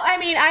different. Well, I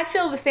mean, I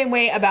feel the same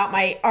way about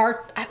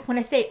when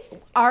I say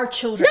our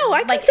children. No,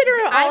 I consider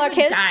all our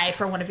kids. I would die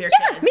for one of your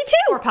kids. Yeah, me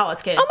too. Or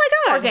Paula's kids. Oh my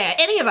God. Or Zaya,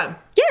 any of them.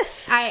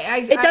 Yes.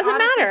 It doesn't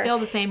matter. Feel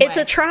the same way. It's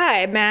a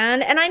tribe,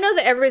 man. And I know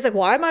that everybody's like,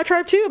 well, I'm my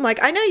tribe too. I'm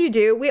like, I know you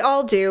do. We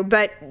all do.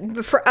 But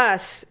for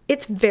us,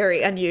 it's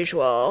very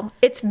unusual.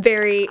 It's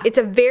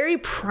a very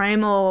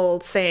primal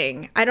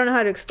thing. I don't know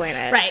how to explain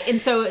it. Right.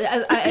 And so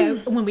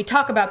when we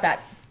talk about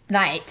that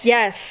night.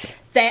 Yes.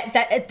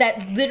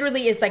 That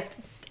literally is like,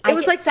 it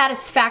was like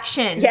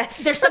satisfaction.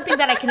 Yes. There's something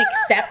that I can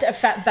accept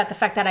about the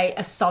fact that I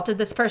assaulted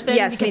this person.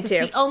 Yes, because me too.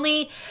 It's the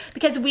only,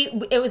 because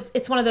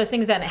it's one of those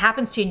things that it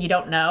happens to you and you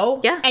don't know.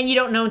 Yeah. And you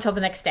don't know until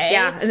the next day.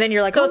 Yeah. And then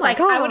you're like, so oh my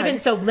God. I would have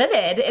been so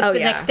livid if the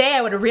next day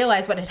I would have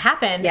realized what had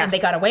happened and they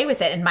got away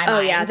with it in my mind.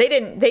 Oh yeah. They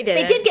didn't. They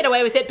did get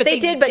away with it, but they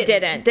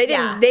didn't. They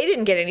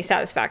didn't get any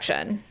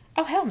satisfaction.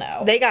 Oh, hell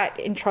no. They got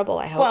in trouble,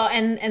 I hope. Well,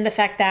 and the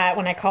fact that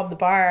when I called the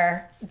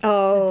bar,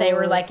 they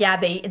were like,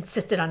 they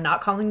insisted on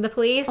not calling the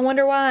police. I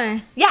wonder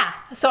why. Yeah.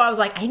 So I was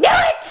like, I knew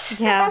it!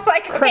 Yeah. I was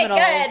like, criminals.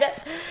 Okay, good.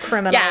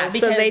 Criminals. Yeah,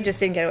 so they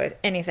just didn't get away with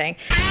anything.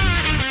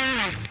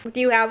 Do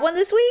you have one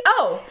this week?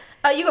 Oh,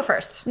 you go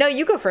first. No,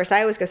 you go first.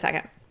 I always go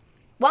second.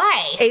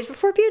 Why? Age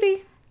before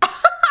beauty.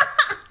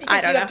 Because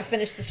I don't know. Have to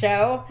finish the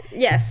show?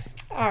 Yes.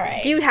 All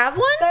right. Do you have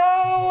one? So,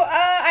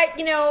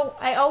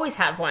 I always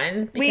have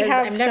one. Because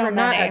I'm never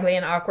not ugly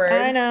and awkward.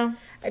 I know.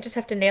 I just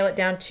have to nail it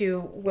down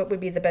to what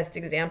would be the best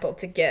example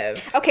to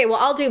give. Okay, well,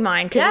 I'll do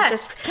mine.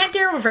 Yes. Can't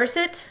Daryl reverse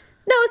it?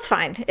 No, it's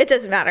fine. It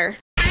doesn't matter.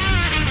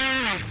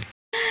 I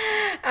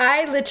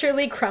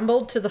literally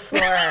crumbled to the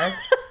floor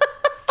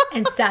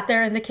and sat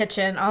there in the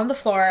kitchen on the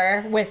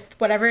floor with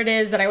whatever it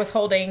is that I was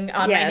holding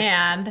on my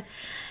hand.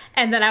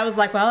 And then I was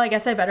like, well, I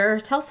guess I better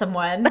tell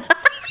someone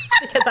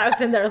because I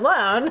was in there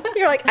alone.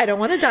 You're like, I don't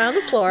want to die on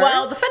the floor.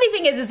 Well, the funny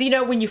thing is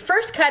when you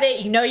first cut it,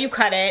 you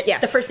cut it.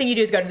 Yes. The first thing you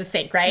do is go to the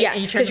sink, right?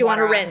 Yes, because you want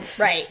to rinse.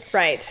 Right.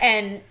 Right.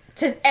 And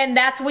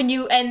that's when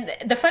and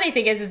the funny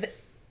thing is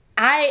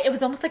it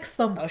was almost like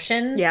slow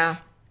motion. Yeah.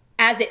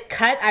 As it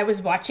cut, I was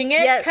watching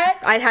it cut.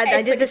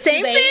 I did the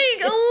same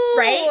thing. Ooh,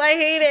 right? I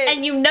hate it.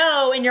 And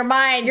in your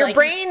mind, your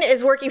brain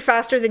is working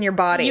faster than your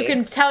body. You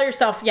can tell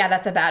yourself,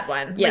 that's a bad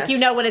one. Yes.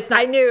 Like when it's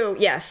not. I knew,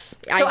 yes.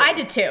 So I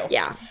did too.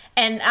 Yeah.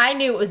 And I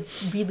knew it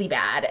was really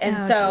bad. And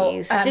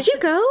did you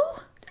go?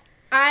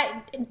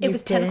 It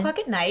was 10 o'clock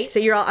at night. So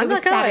you're all, I'm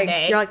not going.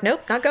 Saturday. You're like,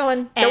 nope, not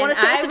going. Don't want to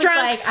sit with the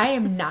drunks. Like, I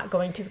am not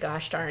going to the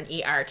gosh darn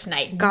ER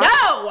tonight. God.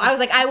 No! I was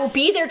like, I will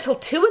be there till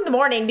 2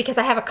 a.m. because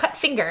I have a cut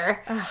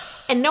finger.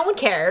 And no one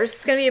cares.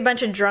 It's going to be a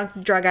bunch of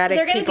drunk drug addict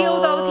people. They're going to deal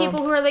with all the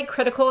people who are like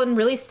critical and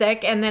really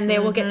sick, and then they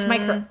will get to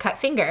my cut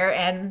finger.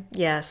 And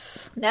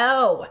yes.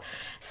 No.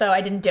 So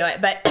I didn't do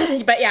it.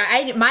 But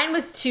yeah, mine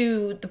was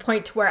to the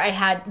point to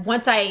where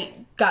once I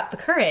got the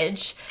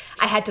courage,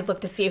 I had to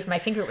look to see if my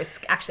finger was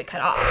actually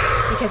cut off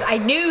because I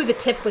knew the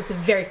tip was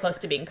very close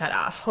to being cut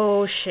off.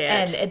 Oh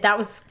shit! And that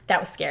was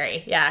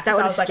scary. Yeah, that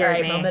would have scared me.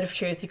 All right, moment of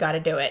truth, you got to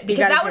do it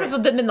because that would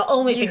have been the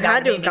only thing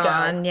that would have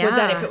gone. Yeah. Was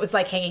that if it was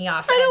like hanging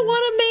off? I don't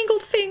want a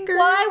mangled finger.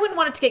 Well, I wouldn't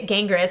want it to get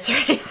gangrenous or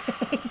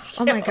anything.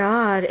 Oh my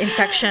God,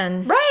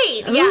 infection.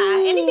 Right? Ooh.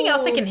 Yeah. Anything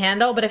else I can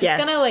handle, but if it's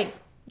gonna like.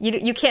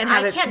 You can't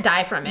have it. I can't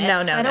die from it. No.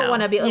 I don't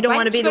want to be. You don't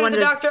want to be the one to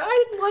the doctor.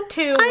 I didn't want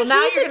to. Well,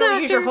 now you're going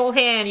to use your whole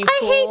hand. You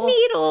fool. I hate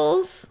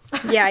needles.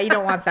 Yeah, you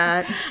don't want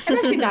that. I'm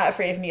actually not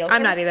afraid of needles.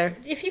 I'm not either.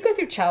 If you go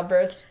through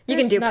childbirth, you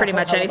can do pretty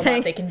much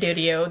anything they can do to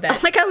you.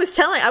 That like I was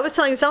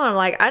telling someone, I'm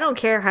like, I don't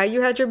care how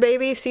you had your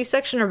baby,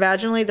 C-section or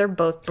vaginally, they're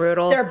both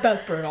brutal. They're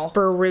both brutal.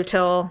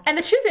 Brutal. And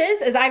the truth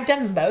is I've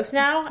done them both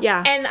now.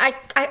 Yeah. And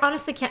I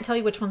honestly can't tell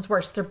you which one's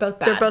worse. They're both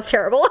bad. They're both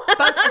terrible.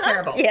 Both are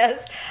terrible.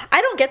 Yes. I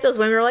don't get those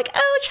women who are like,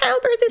 oh,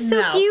 childbirth is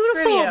so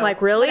beautiful. I'm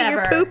like, really?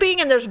 Whatever. You're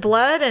pooping and there's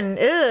blood and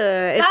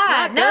it's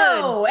not good.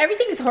 No,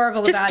 everything's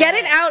horrible Just get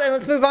it out and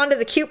let's move on to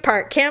the cute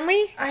part, can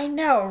we? I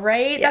know,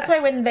 right? Yes.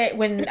 That's why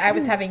when I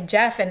was having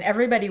Jeff and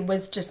everybody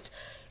was just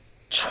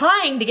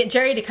trying to get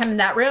Jerry to come in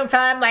that room,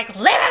 I'm like,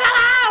 leave him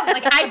alone!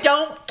 Like, I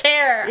don't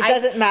care. It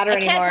doesn't matter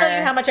anymore. I can't tell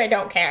you how much I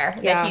don't care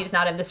that he's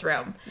not in this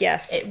room.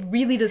 Yes. It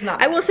really does not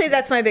matter. I will say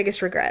that's my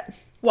biggest regret.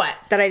 What?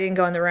 That I didn't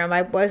go in the room.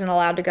 I wasn't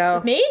allowed to go.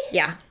 With me?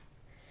 Yeah.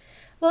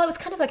 Well, it was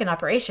kind of like an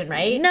operation,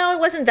 right? No, it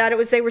wasn't that. It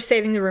was they were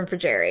saving the room for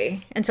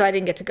Jerry, and so I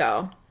didn't get to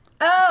go.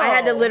 Oh. I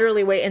had to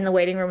literally wait in the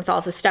waiting room with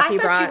all the stuff he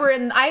brought. I thought you were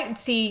in... I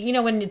see, you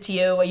know, when it's you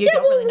don't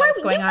really know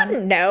what's going on. You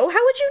wouldn't know.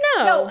 How would you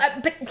know? No,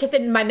 but because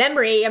in my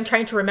memory, I'm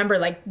trying to remember,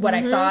 like, what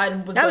I saw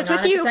and was going on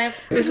at the time.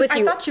 I was with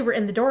you. I thought you were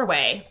in the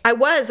doorway. I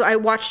was. I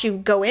watched you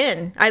go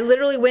in. I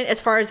literally went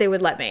as far as they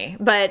would let me,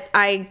 but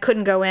I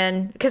couldn't go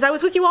in because I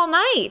was with you all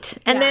night.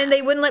 And then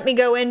they wouldn't let me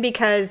go in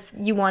because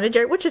you wanted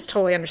Jerry, which is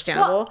totally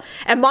understandable. Well,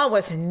 and Mom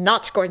was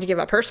not going to give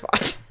up her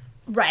spot.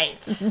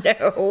 Right.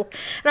 No.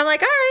 And I'm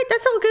like, all right,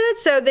 that's all good.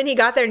 So then he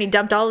got there and he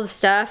dumped all of the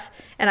stuff.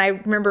 And I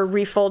remember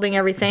refolding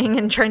everything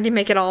and trying to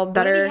make it all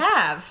better. What did he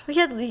have? He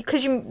had,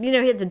 because he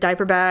had the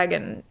diaper bag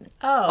and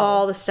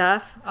all the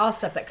stuff. All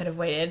stuff that could have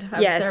waited. I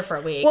was there for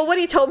a week. Well, what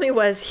he told me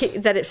was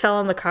that it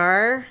fell in the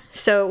car.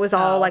 So it was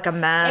all like a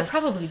mess. It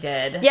probably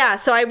did. Yeah.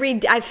 So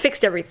I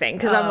fixed everything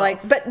because I'm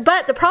like,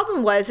 but the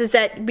problem is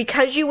that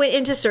because you went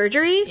into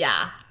surgery.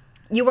 Yeah.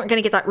 You weren't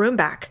going to get that room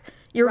back.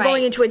 You were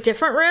going into a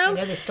different room.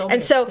 I know, they stole me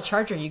the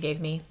charger you gave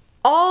me.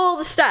 All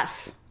the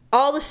stuff.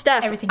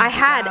 Everything. I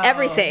had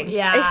everything.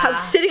 Yeah. I was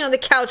sitting on the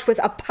couch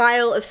with a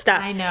pile of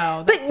stuff. I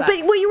know. But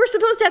you were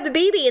supposed to have the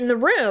baby in the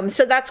room,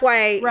 so that's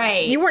why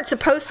you weren't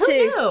supposed to. Who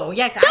knew?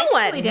 Yeah, no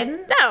I one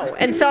didn't. No.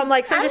 And so I'm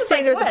like, I'm just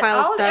sitting there with a pile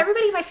of stuff.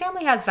 Everybody in my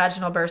family has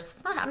vaginal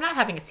births. I'm not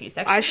having a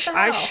C-section.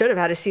 I should have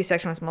had a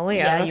C-section with Malia.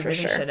 Yeah, that's you for really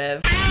sure. should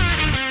have.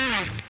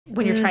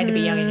 When you're trying to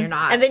be young and you're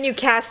not. And then you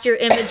cast your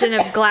image in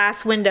a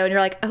glass window and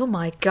you're like, oh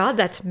my God,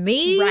 that's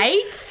me?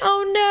 Right?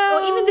 Oh no.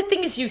 Well, even the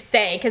things you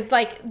say, because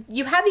like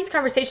you have these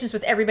conversations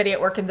with everybody at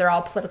work and they're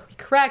all politically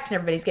correct and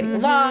everybody's getting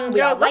along.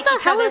 We all like each other.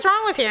 What the hell is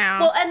wrong with you?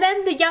 Well, and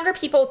then the younger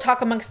people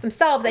talk amongst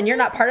themselves and you're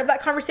not part of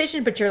that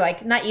conversation, but you're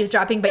like not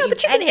eavesdropping, but you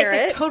can hear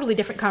it's a totally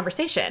different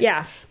conversation.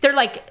 Yeah.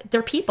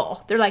 They're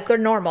people. They're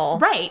normal.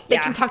 Right. They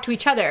can talk to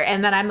each other.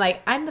 And then I'm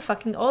like, I'm the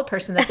fucking old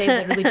person that they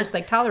literally just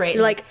like tolerate.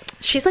 You're like,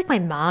 she's like my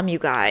mom, you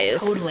guys.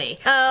 Totally.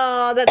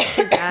 Oh, that's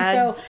too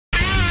bad.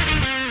 Did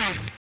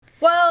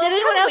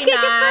anyone else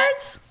get gift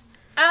cards?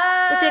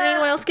 Did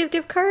anyone else give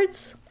gift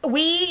cards?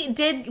 We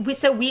did.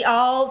 So we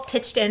all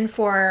pitched in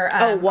for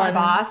our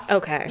boss.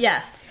 Okay.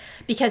 Yes.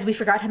 Because we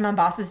forgot him on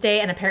Boss's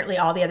Day, and apparently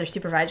all the other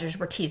supervisors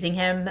were teasing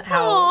him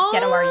how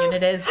ghetto our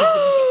unit is because we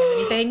didn't give him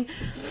anything.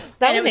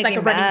 And it was like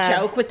a running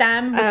joke with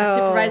them, with the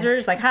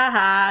supervisors, like,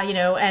 haha,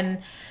 and...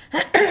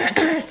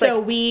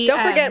 So we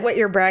don't forget what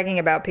you're bragging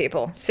about,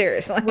 people.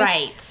 Seriously,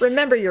 right?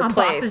 Remember your on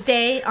place. Boss's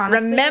Day.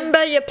 Honestly,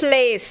 remember your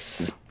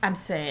place. I'm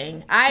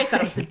saying, I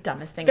thought it was the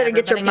dumbest thing. Better ever,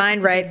 get your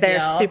mind right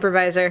there,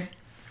 supervisor.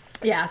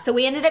 Yeah. So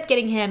we ended up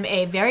getting him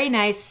a very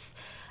nice,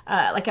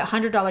 like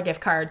 $100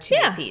 gift card to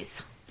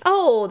Macy's.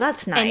 Oh,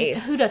 that's nice.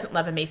 And who doesn't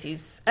love a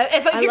Macy's?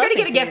 If you're going to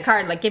get a gift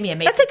card, like give me a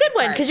Macy's. That's a good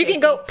one because you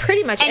can go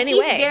pretty much any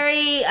way. He's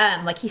very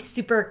he's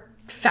super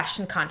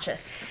fashion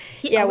conscious.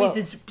 He always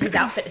his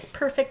outfit is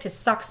perfect. His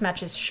socks match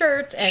his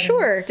shirt. And,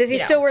 sure. Does he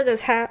still wear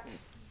those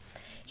hats?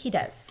 He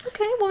does.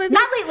 Okay. Well, maybe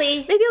not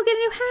lately. Maybe he'll get a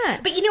new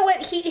hat. But you know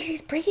what?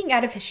 He's breaking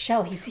out of his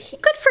shell. He's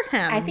good for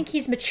him. I think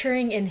he's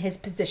maturing in his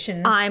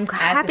position. I'm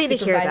happy to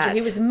hear that.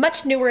 He was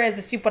much newer as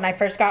a soup when I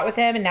first got with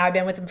him, and now I've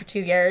been with him for 2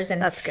 years.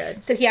 And that's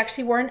good. So he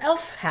actually wore an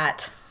elf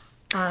hat,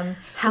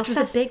 which was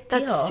a big deal.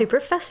 That's super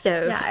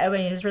festive. Yeah, I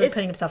mean, he was really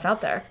putting himself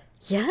out there.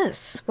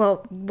 Yes.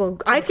 Well,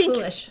 I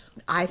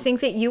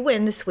think that you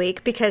win this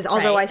week because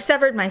although I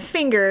severed my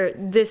finger,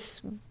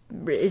 this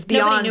is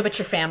beyond. Nobody knew but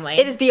your family.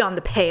 It is beyond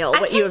the pale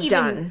what you have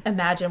done. I can't even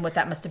imagine what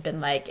that must have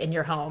been like in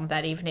your home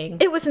that evening.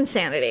 It was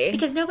insanity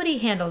because nobody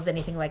handles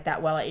anything like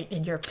that well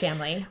in your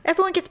family.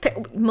 Everyone gets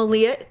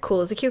Malia, cool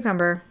as a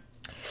cucumber.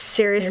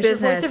 Serious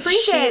business.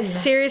 She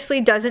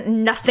seriously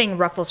nothing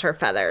ruffles her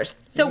feathers.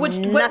 So what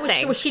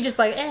was she just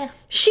like, eh?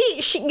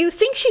 You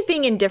think she's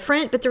being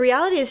indifferent, but the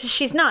reality is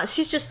she's not.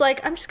 She's just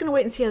like, I'm just going to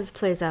wait and see how this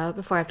plays out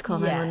before I have to call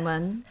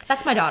 911.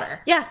 That's my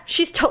daughter. Yeah,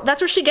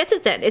 that's where she gets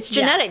it then. It's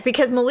genetic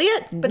because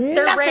Malia,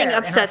 nothing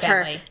upsets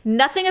her.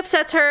 Nothing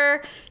upsets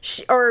her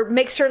or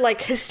makes her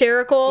like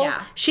hysterical.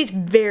 Yeah. She's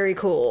very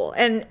cool.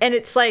 And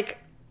it's like,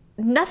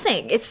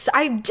 nothing.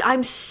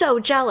 I'm so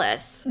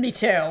jealous. Me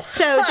too.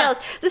 So jealous.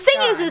 The thing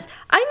is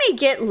I may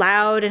get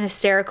loud and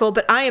hysterical,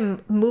 but I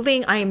am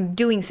moving. I am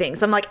doing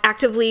things. I'm like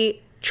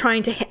actively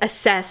trying to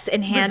assess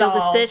and handle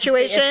the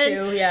situation. The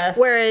issue, yes.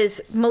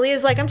 Whereas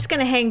Malia's like, I'm just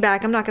going to hang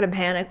back. I'm not going to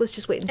panic. Let's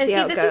just wait and see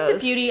how it goes. This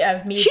is the beauty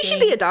of me. She should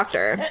be a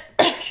doctor.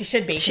 She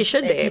should be. She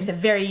should be. It takes a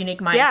very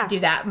unique mind to do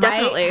that.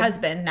 Definitely. My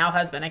husband,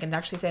 I can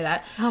actually say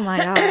that. Oh my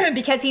God.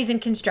 Because he's in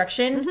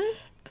construction. Mm-hmm.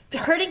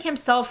 Hurting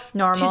himself to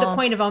the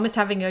point of almost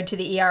having to go to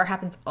the ER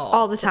happens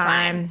all the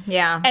time.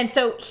 Yeah. And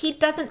so he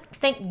doesn't,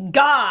 thank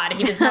God,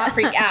 he does not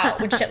freak out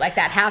when shit like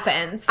that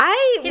happens.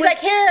 He's like,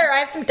 here, I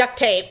have some duct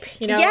tape.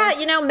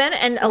 Yeah, men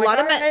and a lot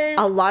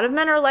of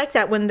men are like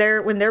that when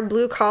they're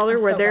blue collar,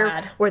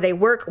 where they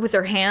work with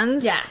their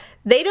hands. Yeah.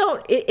 they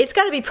don't, it's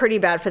got to be pretty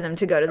bad for them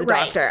to go to the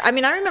doctor. I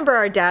mean, I remember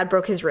our dad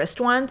broke his wrist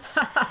once.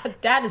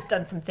 Dad has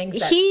done some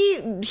things.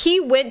 He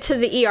went to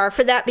the ER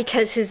for that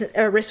because his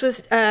wrist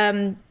was,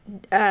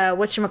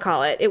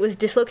 whatchamacallit, it was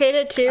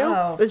dislocated too.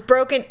 Oh. It was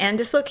broken and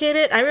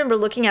dislocated. I remember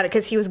looking at it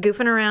because he was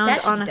goofing around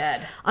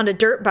on a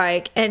dirt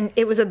bike, and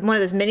it was one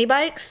of those mini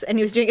bikes, and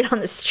he was doing it on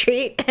the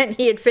street, and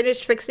he had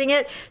finished fixing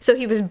it, so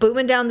he was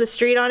booming down the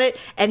street on it,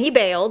 and he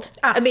bailed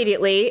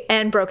immediately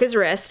and broke his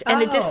wrist,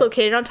 and it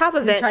dislocated on top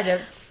of it.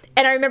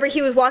 And I remember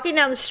he was walking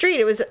down the street.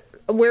 It was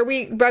where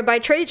by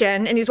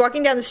Trajan, and he was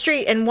walking down the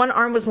street, and one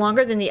arm was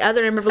longer than the other.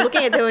 And I remember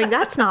looking at it going,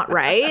 that's not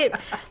right.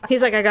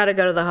 He's like, I got to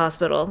go to the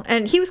hospital.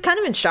 And he was kind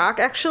of in shock,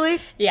 actually.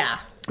 Yeah.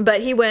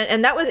 But he went,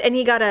 and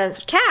he got a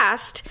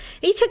cast.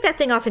 He took that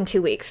thing off in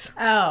 2 weeks.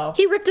 Oh.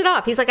 He ripped it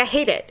off. He's like, I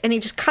hate it. And he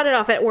just cut it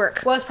off at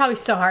work. Well, it's probably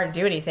so hard to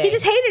do anything. He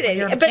just hated it. When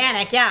you're a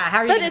mechanic, how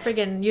are you going to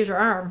freaking use your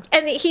arm?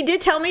 And he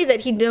did tell me that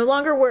he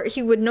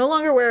would no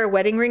longer wear a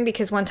wedding ring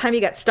because one time he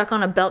got stuck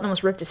on a belt and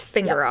almost ripped his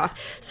finger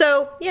off.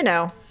 So,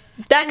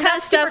 that kind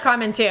of stuff. Super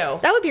common too.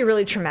 That would be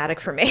really traumatic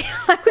for me.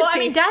 I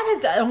mean, Dad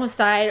has almost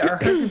died or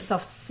hurt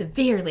himself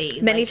severely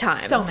many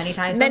times. So many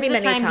times. Many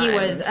times. He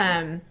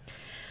was.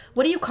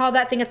 What do you call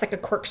that thing? It's like a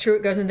corkscrew.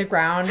 It goes in the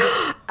ground.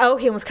 Oh,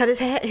 he almost cut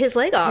his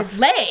leg off. His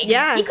leg?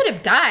 Yeah. He could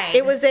have died.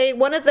 It was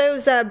one of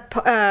those,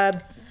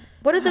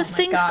 what are those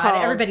things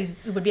called? Everybody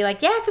would be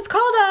like, yes, it's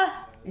called a...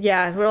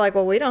 Yeah, we're like,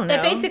 well, we don't know.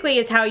 It basically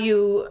is how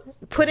you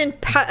put in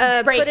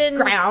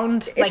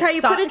ground. It's how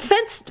you put in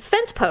fence posts.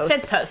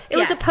 Fence posts. It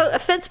was a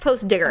fence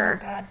post digger.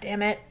 Oh, God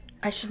damn it!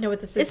 I should know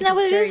what this is. Isn't that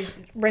what Jerry's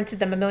it is? Rented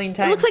them a million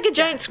times. It looks like a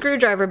giant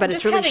screwdriver, but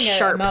it's really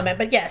sharp. A moment,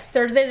 but yes,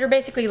 they're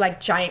basically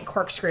like giant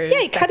corkscrews. Yeah,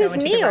 he cut his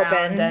knee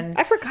open. And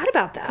I forgot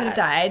about that. Could have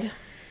died.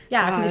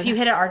 Yeah, because if you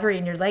hit an artery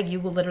in your leg, you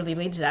will literally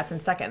bleed to death in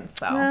seconds.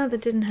 So no,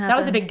 that didn't happen. That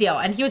was a big deal,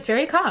 and he was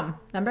very calm.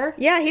 Remember?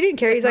 Yeah, he didn't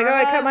care. He's like, "Oh,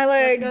 I cut my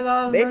leg,"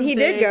 and he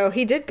did go.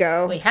 He did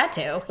go. Well, he had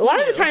to. A lot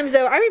of the times,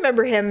 though, I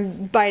remember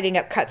him binding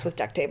up cuts with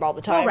duct tape all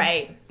the time. Oh,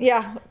 right.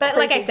 Yeah, but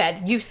like I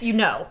said, you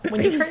know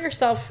when you hurt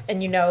yourself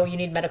and you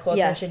need medical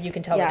attention, you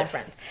can tell the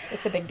difference.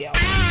 It's a big deal.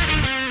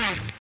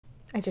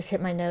 I just hit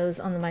my nose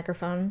on the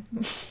microphone.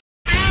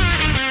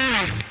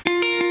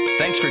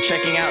 Thanks for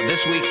checking out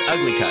this week's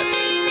Ugly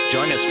Cuts.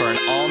 Join us for an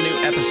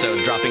all-new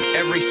episode dropping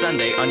every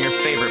Sunday on your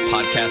favorite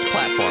podcast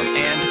platform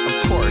and,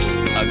 of course,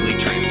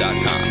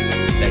 uglytruth.com.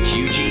 That's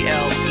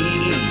UGLETRUTH.com.